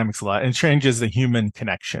change the dynamics a lot, and it changes the human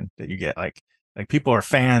connection that you get. Like people are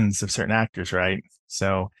fans of certain actors, right?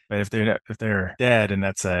 So, but if they're dead and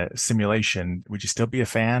that's a simulation, would you still be a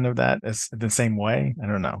fan of that as the same way? I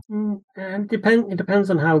don't know. It depends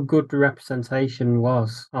on how good the representation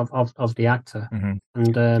was of the actor,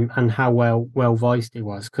 and how well voiced it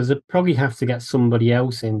was. Because they'd probably have to get somebody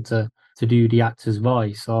else in to do the actor's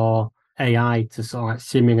voice, or AI to sort of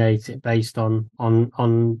simulate it based on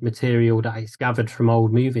material that it's gathered from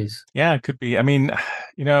old movies. Yeah, it could be. I mean,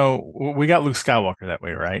 we got Luke Skywalker that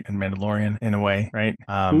way, right? And Mandalorian in a way, right?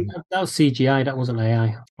 That was CGI. That wasn't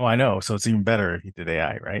AI. Well, I know. So it's even better if he did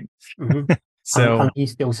AI, right? Hmm. So, And he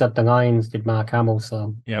still said the lines, did Mark Hamill.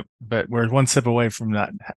 So yep. But we're one step away from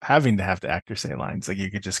not having to have the actor say lines. Like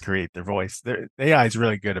you could just create their voice. The AI is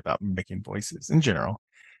really good about making voices in general.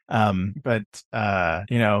 But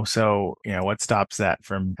what stops that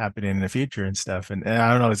from happening in the future and stuff? And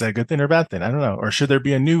I don't know, is that a good thing or a bad thing? I don't know. Or should there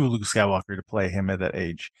be a new Luke Skywalker to play him at that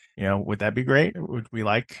age? Would that be great? Would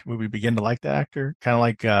we begin to like the actor? Kind of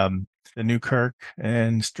like the new Kirk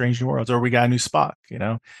and Strange New Worlds, or we got a new Spock,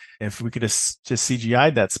 if we could just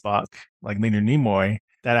CGI'd that Spock, like Leonard Nimoy,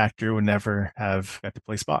 that actor would never have got to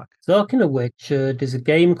play Spock. talking of which, there's a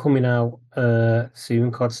game coming out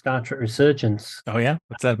soon called Star Trek Resurgence. Oh yeah,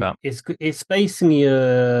 what's that about? It's basically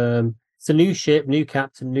it's a new ship, new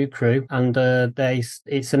captain, new crew, and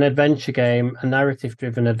it's an adventure game, a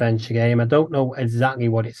narrative-driven adventure game. I don't know exactly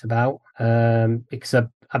what it's about because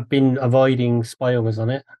I've been avoiding spoilers on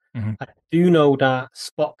it. Mhm. I do know that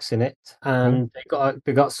Spock's in it, and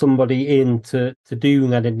they got somebody in to do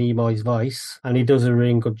Leonard Nimoy's voice, and he does a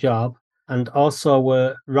really good job. And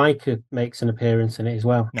also, Riker makes an appearance in it as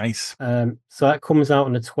well. Nice. So that comes out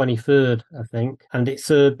on the 23rd, I think, and it's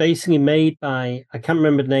basically made by, I can't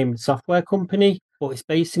remember the name of the software company, but it's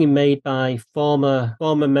basically made by former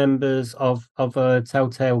members of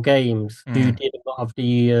Telltale Games who did a lot of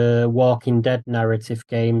the Walking Dead narrative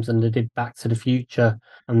games, and they did Back to the Future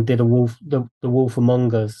and did the Wolf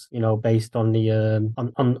Among Us, based on the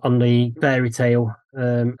on the fairy tale.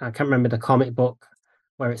 I can't remember the comic book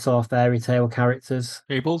where it's all fairy tale characters.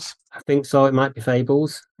 Fables? I think so. It might be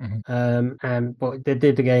Fables. Mhm. But they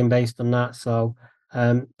did the game based on that. So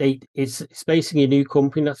it's basically a new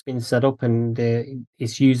company that's been set up, and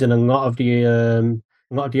it's using a lot of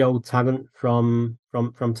the old talent from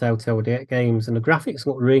Telltale Games, and the graphics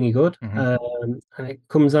look really good. And it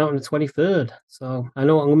comes out on the 23rd. So I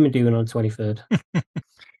know what I'm going to be doing on the 23rd.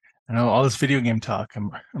 I know all this video game talk.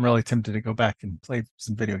 I'm really tempted to go back and play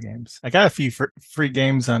some video games. I got a few free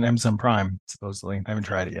games on Amazon Prime, supposedly. I haven't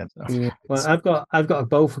tried it yet. So. Yeah. Well, I've got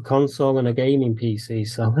both a console and a gaming PC,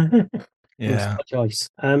 so it's Yeah. my choice.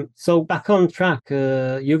 So back on track.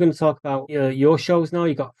 You're going to talk about your shows now.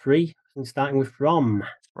 You got three, and starting with From.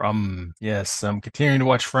 Yes, I'm continuing to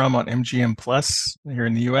watch From on MGM Plus here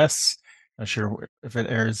in the US. Not sure if it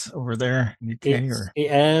airs over there in UK or. It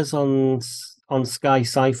airs on Sky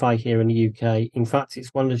Sci-Fi here in the UK. In fact, it's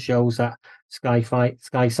one of the shows that Sky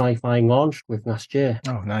Sci-Fi launched with last year.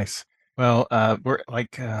 Oh, nice. Well, we're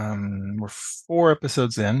 4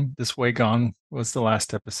 episodes in. This Way Gone was the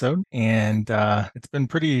last episode, and it's been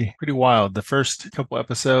pretty wild. The first couple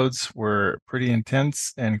episodes were pretty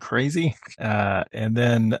intense and crazy, and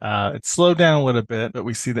then it slowed down a little bit. But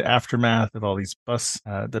we see the aftermath of all these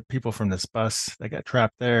the people from this bus that got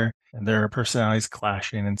trapped there, and their personalities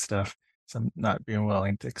clashing and stuff. Some not being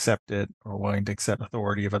willing to accept it or willing to accept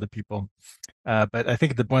authority of other people. But I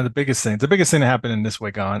think one of the biggest thing that happened in This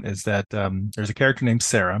Way Gone is that there's a character named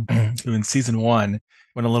Sarah who in season 1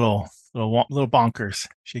 went a little bonkers.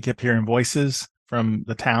 She kept hearing voices from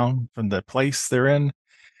the town, from the place they're in.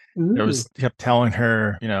 Kept telling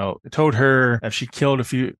her, told her if she killed a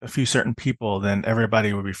few certain people, then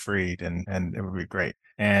everybody would be freed and it would be great.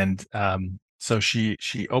 And so she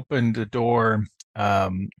opened the door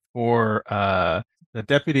for the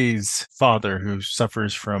deputy's father, who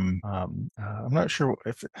suffers from I'm not sure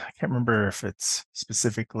I can't remember if it's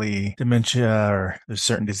specifically dementia or there's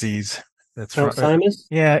certain disease that's from Alzheimer's.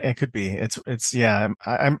 Yeah, it could be. It's yeah.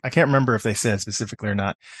 I can't remember if they said specifically or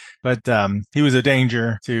not, but he was a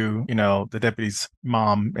danger to the deputy's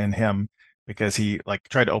mom and him, because he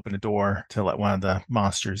tried to open the door to let one of the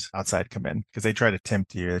monsters outside come in, because they try to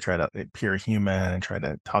tempt you, they appear human and try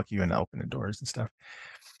to talk you into opening doors and stuff.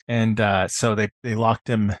 And so they locked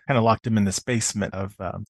him in this basement of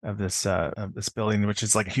this building, which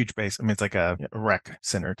is like a huge base. I mean, it's like a rec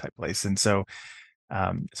center type place, and so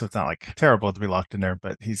it's not like terrible to be locked in there,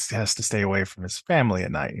 but he has to stay away from his family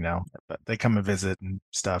at night, But they come and visit and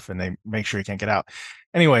stuff, and they make sure he can't get out.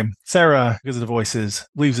 Anyway, Sarah, because of the voices,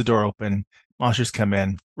 leaves the door open. Monsters come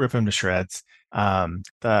in, rip him to shreds.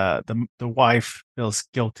 The wife feels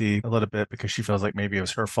guilty a little bit because she feels like maybe it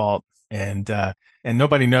was her fault, and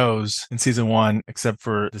nobody knows in season 1 except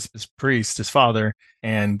for this priest, his father,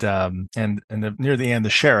 and near the end, the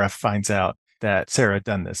sheriff finds out that Sarah had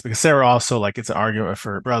done this, because Sarah also gets an argument with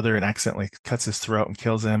her brother and accidentally cuts his throat and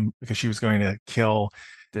kills him, because she was going to kill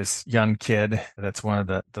this young kid that's one of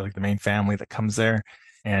the main family that comes there.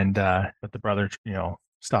 and but the brother,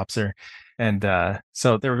 stops her. And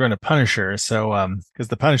so they were going to punish her. So because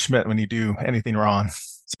the punishment when you do anything wrong,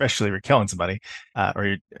 especially if you're killing somebody or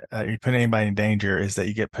you put anybody in danger, is that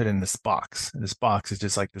you get put in this box. And this box is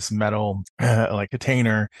just like this metal like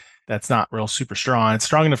container that's not real super strong. It's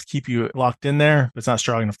strong enough to keep you locked in there, but it's not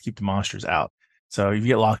strong enough to keep the monsters out. So if you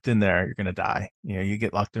get locked in there, you're going to die. You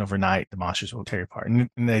get locked in overnight, the monsters will tear you apart. And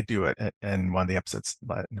they do it in one of the episodes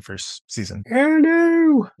in the first season. Oh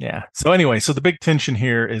no! Yeah. So anyway, so the big tension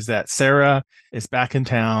here is that Sarah is back in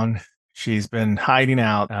town. She's been hiding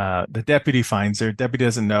out. The deputy finds her. Deputy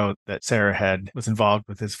doesn't know that Sarah was involved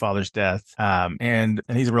with his father's death. And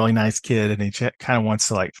he's a really nice kid, and he kind of wants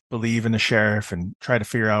to like believe in the sheriff and try to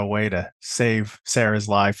figure out a way to save Sarah's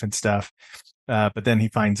life and stuff. But then he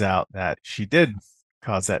finds out that she did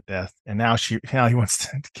cause that death, and now he wants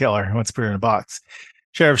to kill her. He wants to put her in a box.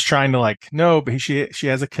 Sheriff's trying to like, no, but she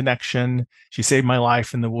has a connection. She saved my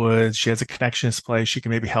life in the woods. She has a connection to this place. She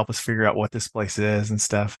can maybe help us figure out what this place is and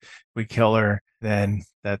stuff. We kill her, then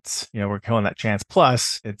that's we're killing that chance.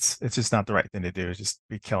 Plus, it's just not the right thing to do. It's just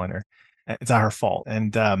be killing her. It's not her fault.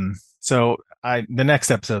 And so the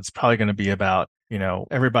next episode's probably going to be about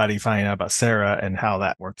everybody finding out about Sarah and how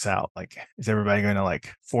that works out. Like, is everybody going to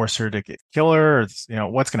like force her to kill her, or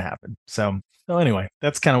what's going to happen? So anyway,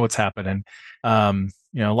 that's kind of what's happening.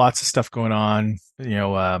 Lots of stuff going on.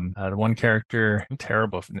 The one character, I'm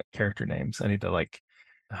terrible with character names. I need to like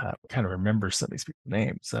kind of remember some of these people's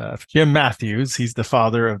names. Jim Matthews, he's the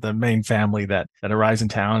father of the main family that arrives in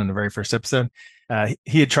town in the very first episode.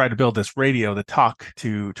 He had tried to build this radio to talk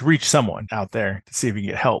to reach someone out there to see if he can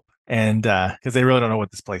get help. And because they really don't know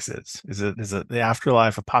what this place is. Is it the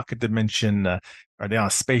afterlife, a pocket dimension? Are they on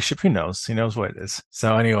a spaceship? Who knows? He knows what it is.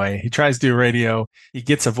 So anyway, he tries to do radio. He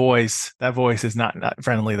gets a voice. That voice is not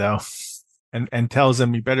friendly though, and tells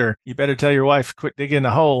him, you better tell your wife, quit digging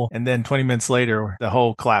a hole. And then 20 minutes later, the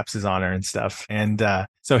hole collapses on her and stuff. And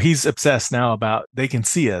so he's obsessed now about they can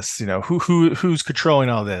see us. Who's controlling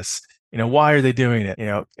all this? Why are they doing it?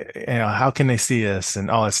 How can they see us and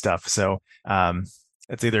all that stuff? So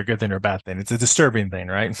it's either a good thing or a bad thing. It's a disturbing thing,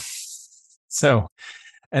 right? So,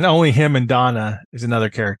 and only him and Donna is another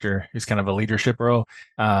character who's kind of a leadership role,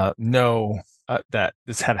 know that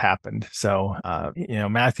this had happened. So,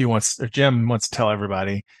 Jim wants to tell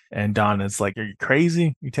everybody, and Donna's like, "Are you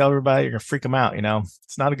crazy? You tell everybody, you're gonna freak them out.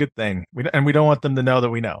 It's not a good thing. We don't want them to know that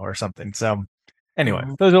we know or something." So, anyway,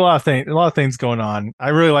 there's a lot of things going on. I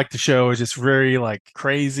really like the show. It's just very like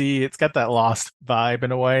crazy. It's got that Lost vibe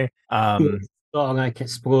in a way. Sort of like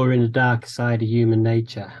exploring the dark side of human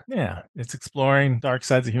nature. Yeah, it's exploring dark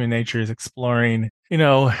sides of human nature. It's exploring,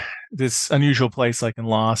 this unusual place like in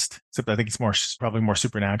Lost. Except I think it's probably more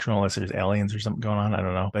supernatural unless there's aliens or something going on. I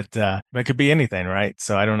don't know, but it could be anything, right?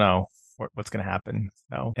 So I don't know what's going to happen.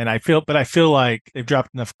 No, and I feel like they've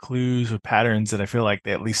dropped enough clues or patterns that I feel like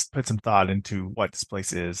they at least put some thought into what this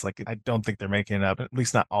place is. Like, I don't think they're making it up, at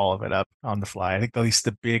least not all of it up on the fly. I think at least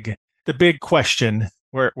the big question.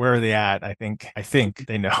 Where are they at? I think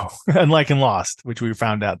they know. Unlike in Lost, which we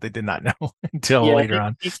found out they did not know until later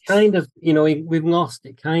on. It kind of, with Lost,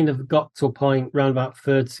 it kind of got to a point around about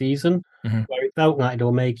third season where it felt like they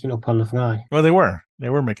were making up on the fly. Well, they were. They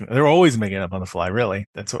were always making it up on the fly, really.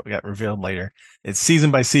 That's what got revealed later. It's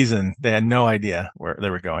season by season. They had no idea where they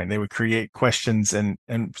were going. They would create questions in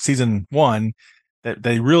season 1 that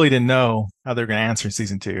they really didn't know how they're going to answer in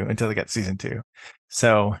season 2 until they got to season 2.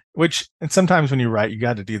 So, and sometimes when you write, you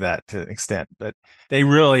got to do that to an extent, but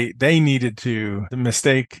they needed to, the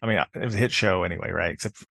mistake, I mean, it was a hit show anyway, right?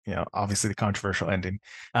 Except, obviously the controversial ending.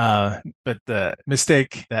 But the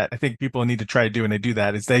mistake that I think people need to try to do when they do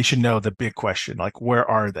that is they should know the big question, like, where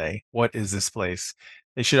are they? What is this place?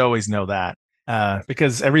 They should always know that.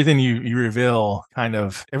 Because everything you reveal, kind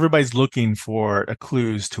of everybody's looking for a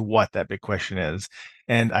clues to what that big question is.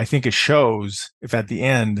 And I think it shows if at the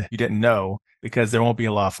end you didn't know, because there won't be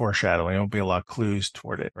a lot of foreshadowing. There won't be a lot of clues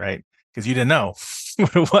toward it, right? Because you didn't know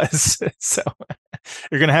what it was. So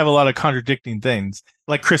you're going to have a lot of contradicting things.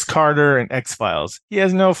 Like Chris Carter in X-Files. He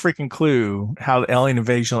has no freaking clue how the alien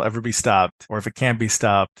invasion will ever be stopped or if it can be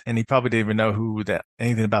stopped. And he probably didn't even know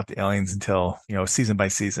anything about the aliens until, season by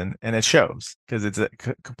season. And it shows because it's a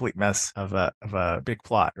complete mess of a big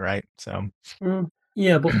plot, right? So.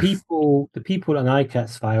 Yeah, but the people that like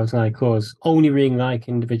X-Files, like us, only really like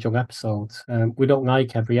individual episodes. We don't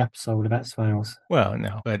like every episode of X-Files. Well,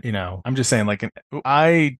 no, but I'm just saying, like,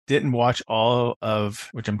 I didn't watch all of,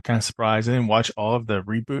 which I'm kind of surprised. I didn't watch all of the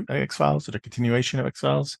reboot of X-Files or the continuation of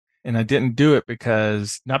X-Files. And I didn't do it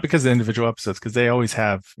not because of the individual episodes, because they always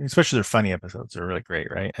have, especially their funny episodes are really great,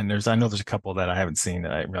 right? And I know there's a couple that I haven't seen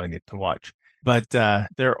that I really need to watch. But their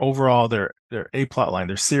A plot line,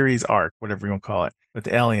 their series arc, whatever you want to call it, with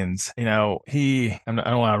the aliens, I don't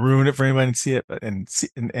want to ruin it for anybody to see it, but in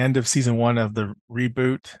the end of season 1 of the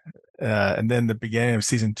reboot, and then the beginning of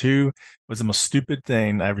season 2 was the most stupid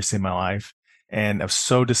thing I ever seen in my life. And I was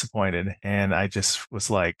so disappointed. And I just was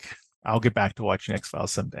like, I'll get back to watching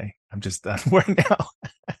X-Files someday. I'm just done right now.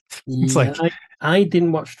 It's Yeah, like, I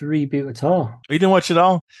didn't watch the reboot at all. you didn't watch it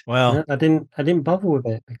all? Well, No, I didn't bother with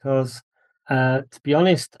it because to be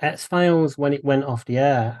honest, X-Files when it went off the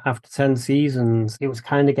air after 10 seasons, it was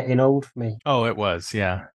kind of getting old for me. oh, it was,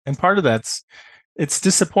 yeah. And part of it's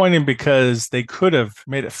disappointing because they could have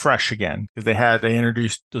made it fresh again because they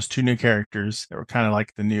introduced those 2 new characters that were kind of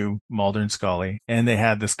like the new Mulder and Scully, and they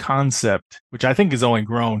had this concept which I think has only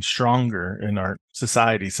grown stronger in our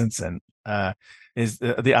society since then. Is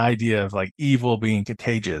the idea of like evil being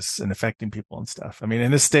contagious and affecting people and stuff. I mean,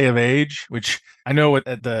 in this day of age, which I know what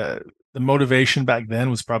the motivation back then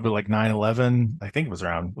was probably like 9/11. I think it was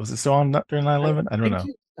around. Was it still on during I 9/11? I don't think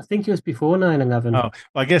know. I think it was before 9/11. Oh,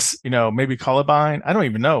 well, I guess, maybe Columbine. I don't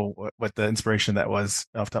even know what the inspiration of that was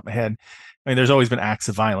off the top of my head. I mean, there's always been acts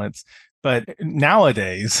of violence, but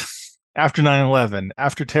nowadays, after 9/11,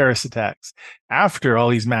 after terrorist attacks, after all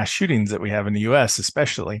these mass shootings that we have in the US,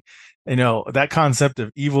 especially, that concept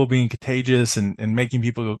of evil being contagious and making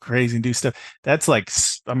people go crazy and do stuff, that's like,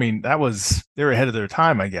 I mean, they were ahead of their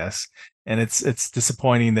time, I guess. And it's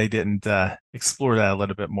disappointing they didn't explore that a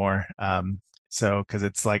little bit more. So, because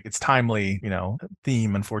it's like it's timely,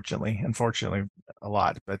 theme, unfortunately, a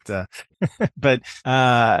lot, and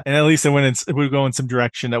at least it would go in some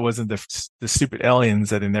direction that wasn't the stupid aliens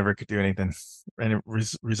that they never could do anything and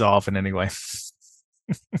resolve in any way.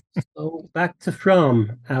 So back to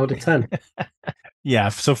From out of 10. Yeah,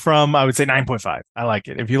 so From, I would say 9.5. I like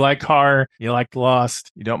it. If you like horror, you like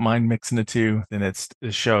Lost, you don't mind mixing the two, then it's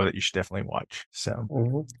a show that you should definitely watch. So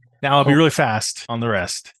Mhm. now I'll be Oh, really fast on the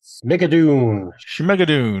rest. Smigadoon.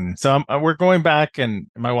 Schmigadoon. So we're going back, and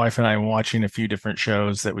my wife and I are watching a few different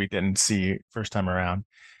shows that we didn't see first time around.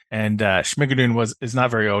 And Schmigadoon is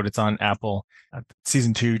not very old. It's on Apple.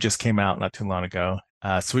 Season 2 just came out not too long ago.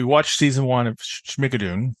 So we watched season 1 of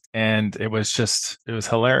Schmigadoon, and it was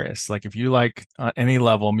hilarious. Like if you like any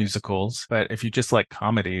level musicals, but if you just like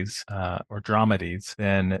comedies or dramedies,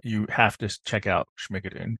 then you have to check out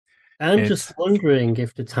Schmigadoon. I'm just It's wondering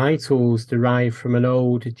if the title's derived from an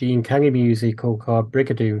old Gene Kelly musical called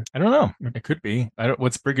Brigadoon. I don't know. It could be.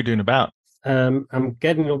 What's Brigadoon about? I'm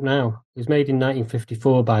getting it up now. It was made in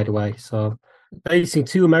 1954, by the way. So, basically,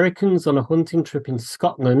 2 Americans on a hunting trip in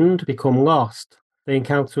Scotland become lost. They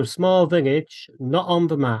encounter a small village not on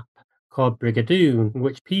the map called Brigadoon, in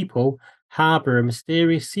which people harbor a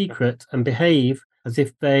mysterious secret and behave as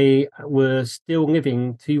if they were still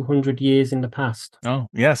living 200 years in the past. Oh,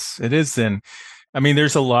 yes, it is then. I mean,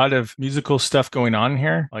 there's a lot of musical stuff going on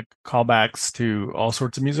here, like callbacks to all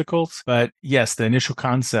sorts of musicals. But yes, the initial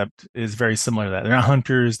concept is very similar to that. They're not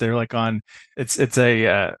hunters. They're like so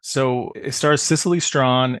it stars Cicely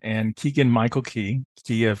Strawn and Keegan Michael Key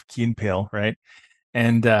of Key and Peele, right?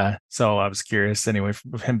 And so I was curious anyway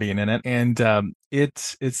of him being in it. And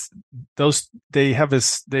it's those they have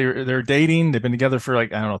this they're dating. They've been together for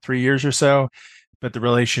like, I don't know, 3 years or so, but the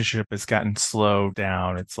relationship has gotten slowed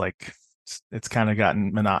down. It's like it's kind of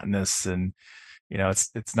gotten monotonous, and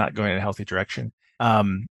it's not going in a healthy direction.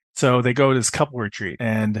 So they go to this couple retreat,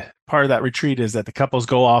 and part of that retreat is that the couples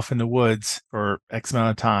go off in the woods for X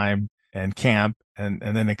amount of time and camp, and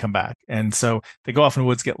then they come back. And so they go off in the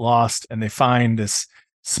woods, get lost, and they find this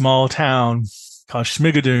small town called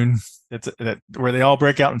Schmigadoon where they all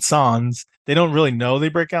break out in songs. They don't really know they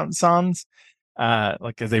break out in songs.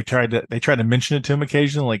 Like as they try to mention it to him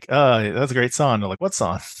occasionally, like, that's a great song. They're like, what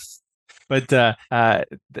song? But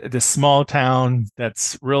the small town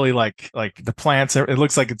that's really like the plants, it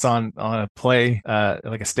looks like it's on a play,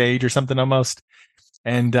 like a stage or something almost.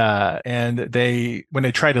 And they when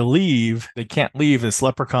they try to leave, they can't leave. This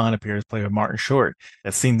leprechaun appears, played by Martin Short,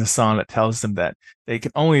 that's seen the song that tells them that they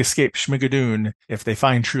can only escape Schmigadoon if they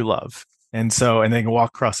find true love. And they can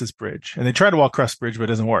walk across this bridge. And they try to walk across the bridge, but it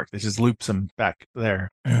doesn't work. It just loops them back there.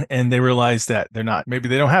 And they realize that maybe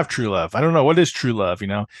they don't have true love. I don't know. What is true love,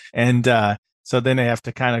 And so then they have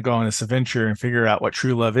to kind of go on this adventure and figure out what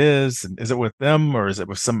true love is. And is it with them, or is it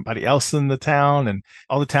with somebody else in the town? And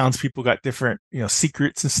all the townspeople got different,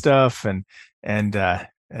 secrets and stuff. And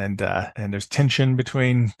there's tension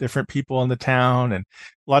between different people in the town, and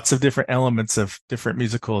lots of different elements of different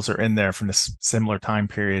musicals are in there from this similar time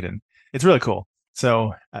period. And it's really cool.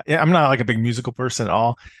 So I'm not like a big musical person at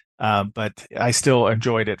all. But I still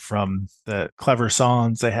enjoyed it from the clever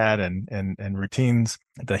songs they had and routines,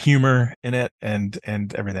 the humor in it, and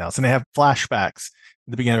everything else. And they have flashbacks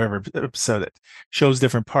at the beginning of every episode that shows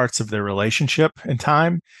different parts of their relationship in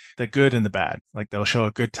time, the good and the bad. Like they'll show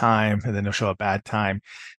a good time and then they'll show a bad time,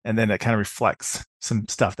 and then it kind of reflects some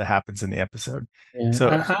stuff that happens in the episode. Yeah, So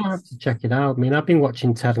I'll have to check it out. I mean, I've been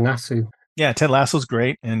watching Ted Lasso. yeah, Ted Lasso's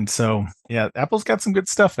great, and so yeah, Apple's got some good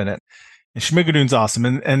stuff in it. And Schmigadoon's awesome,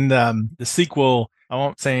 and the sequel I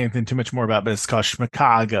won't say anything too much more about, but it's called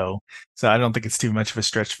Schmicago. So I don't think it's too much of a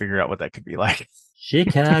stretch to figure out what that could be like.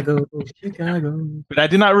 Chicago, Chicago. But I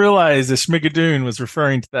did not realize that Schmigadoon was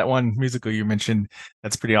referring to that one musical you mentioned.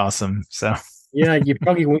 That's pretty awesome. So Yeah, you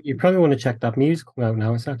probably want to check that musical out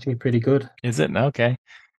now. It's actually pretty good. is it okay?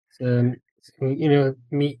 Um, you know,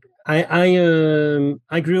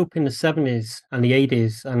 I grew up in the 70s and the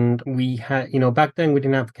 80s, and we had, back then we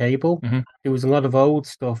didn't have cable. Mhm. There was a lot of old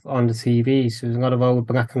stuff on the TV. So there was a lot of old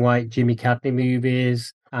black and white Jimmy Cadney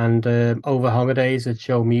movies, and over holidays they'd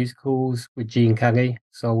show musicals with Gene Kelly.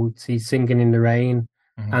 So we'd see Singing in the Rain,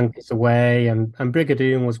 Mhm. Anchors Away, and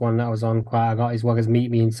Brigadoon was one that was on quite a lot, as well as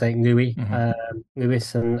Meet Me in St. Louis, Mhm.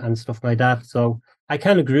 Louis, and stuff like that. So I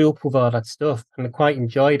kind of grew up with all that stuff, and I quite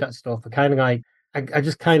enjoyed that stuff. I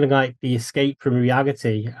just kind of like the escape from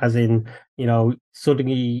reality, as in,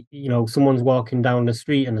 suddenly, someone's walking down the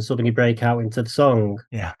street and they suddenly break out into the song,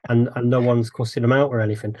 Yeah. and no one's cussing them out or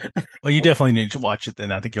anything. Well, you definitely need to watch it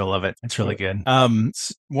then. I think you'll love it. It's really good.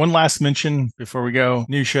 One last mention before we go.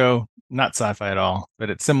 New show, not sci-fi at all, but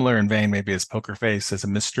it's similar in vein maybe as Poker Face, as a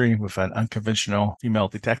mystery with an unconventional female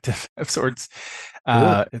detective of sorts.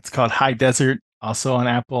 Cool. It's called High Desert, also on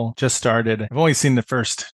Apple. Just started. I've only seen the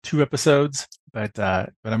first 2 episodes, but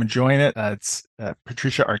I'm enjoying it. It's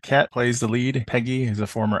Patricia Arquette plays the lead. Peggy, who's a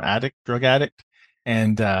former drug addict,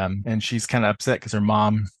 and she's kind of upset because her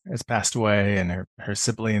mom has passed away, and her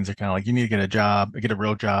siblings are kind of like, you need to get a job, get a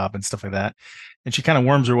real job, and stuff like that. And she kind of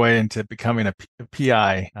worms her way into becoming a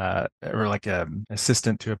PI, or like a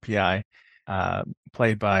assistant to a PI,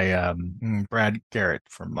 played by Brad Garrett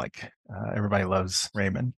from Everybody Loves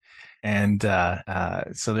Raymond. And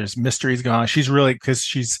so there's mysteries going on. She's really, because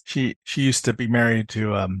she used to be married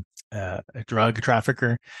to a drug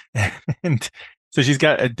trafficker, and so she's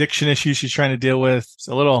got addiction issues she's trying to deal with. It's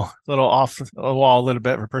a little off the wall a little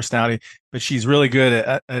bit of her personality, but she's really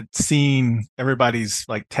good at seeing everybody's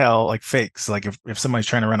fakes. Like if somebody's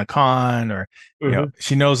trying to run a con, or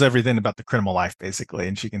she knows everything about the criminal life basically,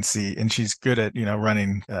 and she can see, and she's good at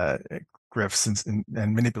running grifts and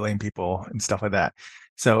manipulating people and stuff like that.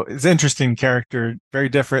 So it's an interesting character, very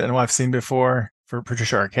different than what I've seen before for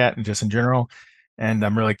Patricia Arquette and just in general. And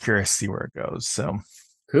I'm really curious to see where it goes. So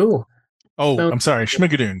Cool. oh, Sounds I'm sorry,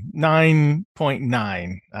 Schmigadoon,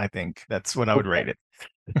 9.9. I think that's what I would rate it.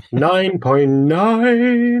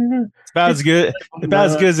 9.9. It's about as good,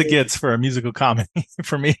 as it 9. gets for a musical comedy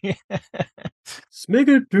for me.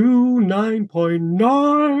 Smigadoon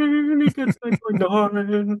 9.9. It gets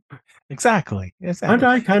 9.9. Exactly. And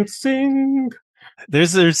I can't sing.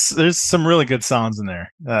 There's some really good songs in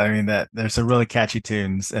there. I mean, that there's some really catchy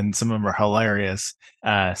tunes, and some of them are hilarious.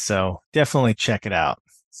 So definitely check it out.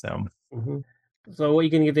 So So what are you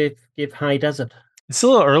going to give High Desert? it's a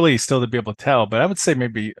little early still to be able to tell, but I would say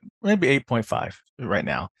maybe 8.5 right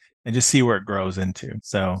now, and just see where it grows into.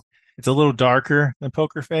 So it's a little darker than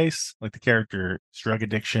Poker Face, like the character's drug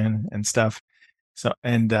addiction and stuff. So,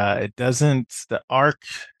 and the arc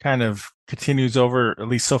kind of continues over, at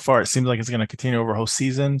least so far, it seems like it's going to continue over a whole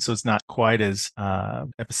season. So it's not quite as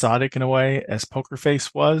episodic in a way as Poker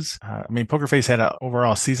Face was. I mean, Poker Face had an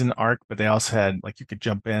overall season arc, but they also had, you could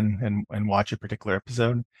jump in and watch a particular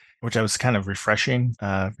episode, which I was kind of refreshing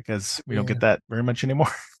because we don't get that very much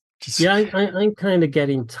anymore. I'm kind of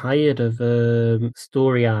getting tired of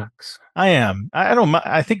story arcs. I am. I don't.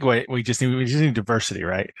 I think we just need diversity,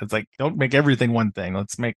 right? It's like, don't make everything one thing.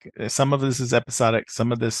 Let's make some of this is episodic,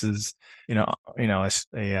 some of this is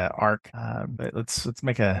a arc, but let's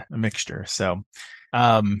make a mixture. So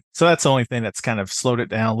that's the only thing that's kind of slowed it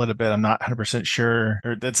down a little bit. I'm not 100% sure,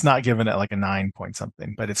 or that's not giving it like a 9 point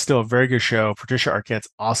something, but it's still a very good show. Patricia Arquette's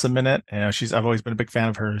awesome in it. I've always been a big fan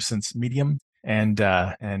of her since Medium. And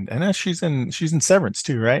she's in Severance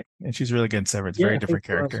too, right? And she's really good in Severance. Very different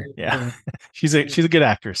character. Yeah. she's a good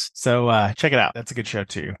actress. So check it out. That's a good show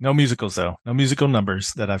too. No musicals though. No musical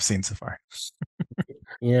numbers that I've seen so far.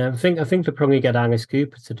 Yeah, I think they'll probably get Angus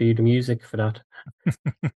Cooper to do the music for that.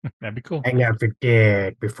 That'd be cool. Hang out the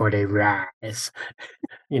dead before they rise.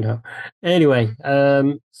 Anyway,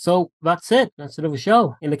 so that's it. That's another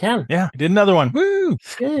show in the can. Yeah, we did another one. Woo!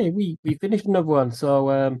 Yeah, we finished another one.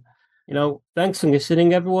 So Thanks for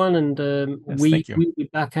listening, everyone, and Yes, thank you. we'll be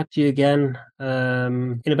back at you again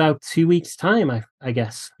in about 2 weeks' time, I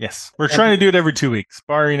guess. Yes, we're trying to do it every 2 weeks,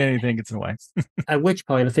 barring anything gets in the way. At which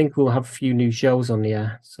point, I think we'll have a few new shows on the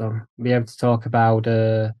air, so we'll be able to talk about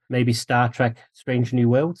maybe Star Trek: Strange New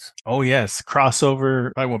Worlds. Oh yes,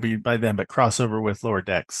 crossover. I won't be by then, but crossover with Lower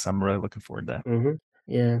Decks. I'm really looking forward to that. Mm-hmm.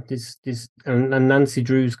 Yeah, this and Nancy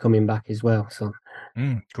Drew's coming back as well. So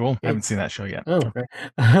cool. I yeah. haven't seen that show yet. Oh,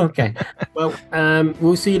 right. Okay. Well,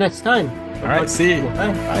 we'll see you next time. All right, see you.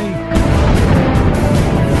 Bye. Bye.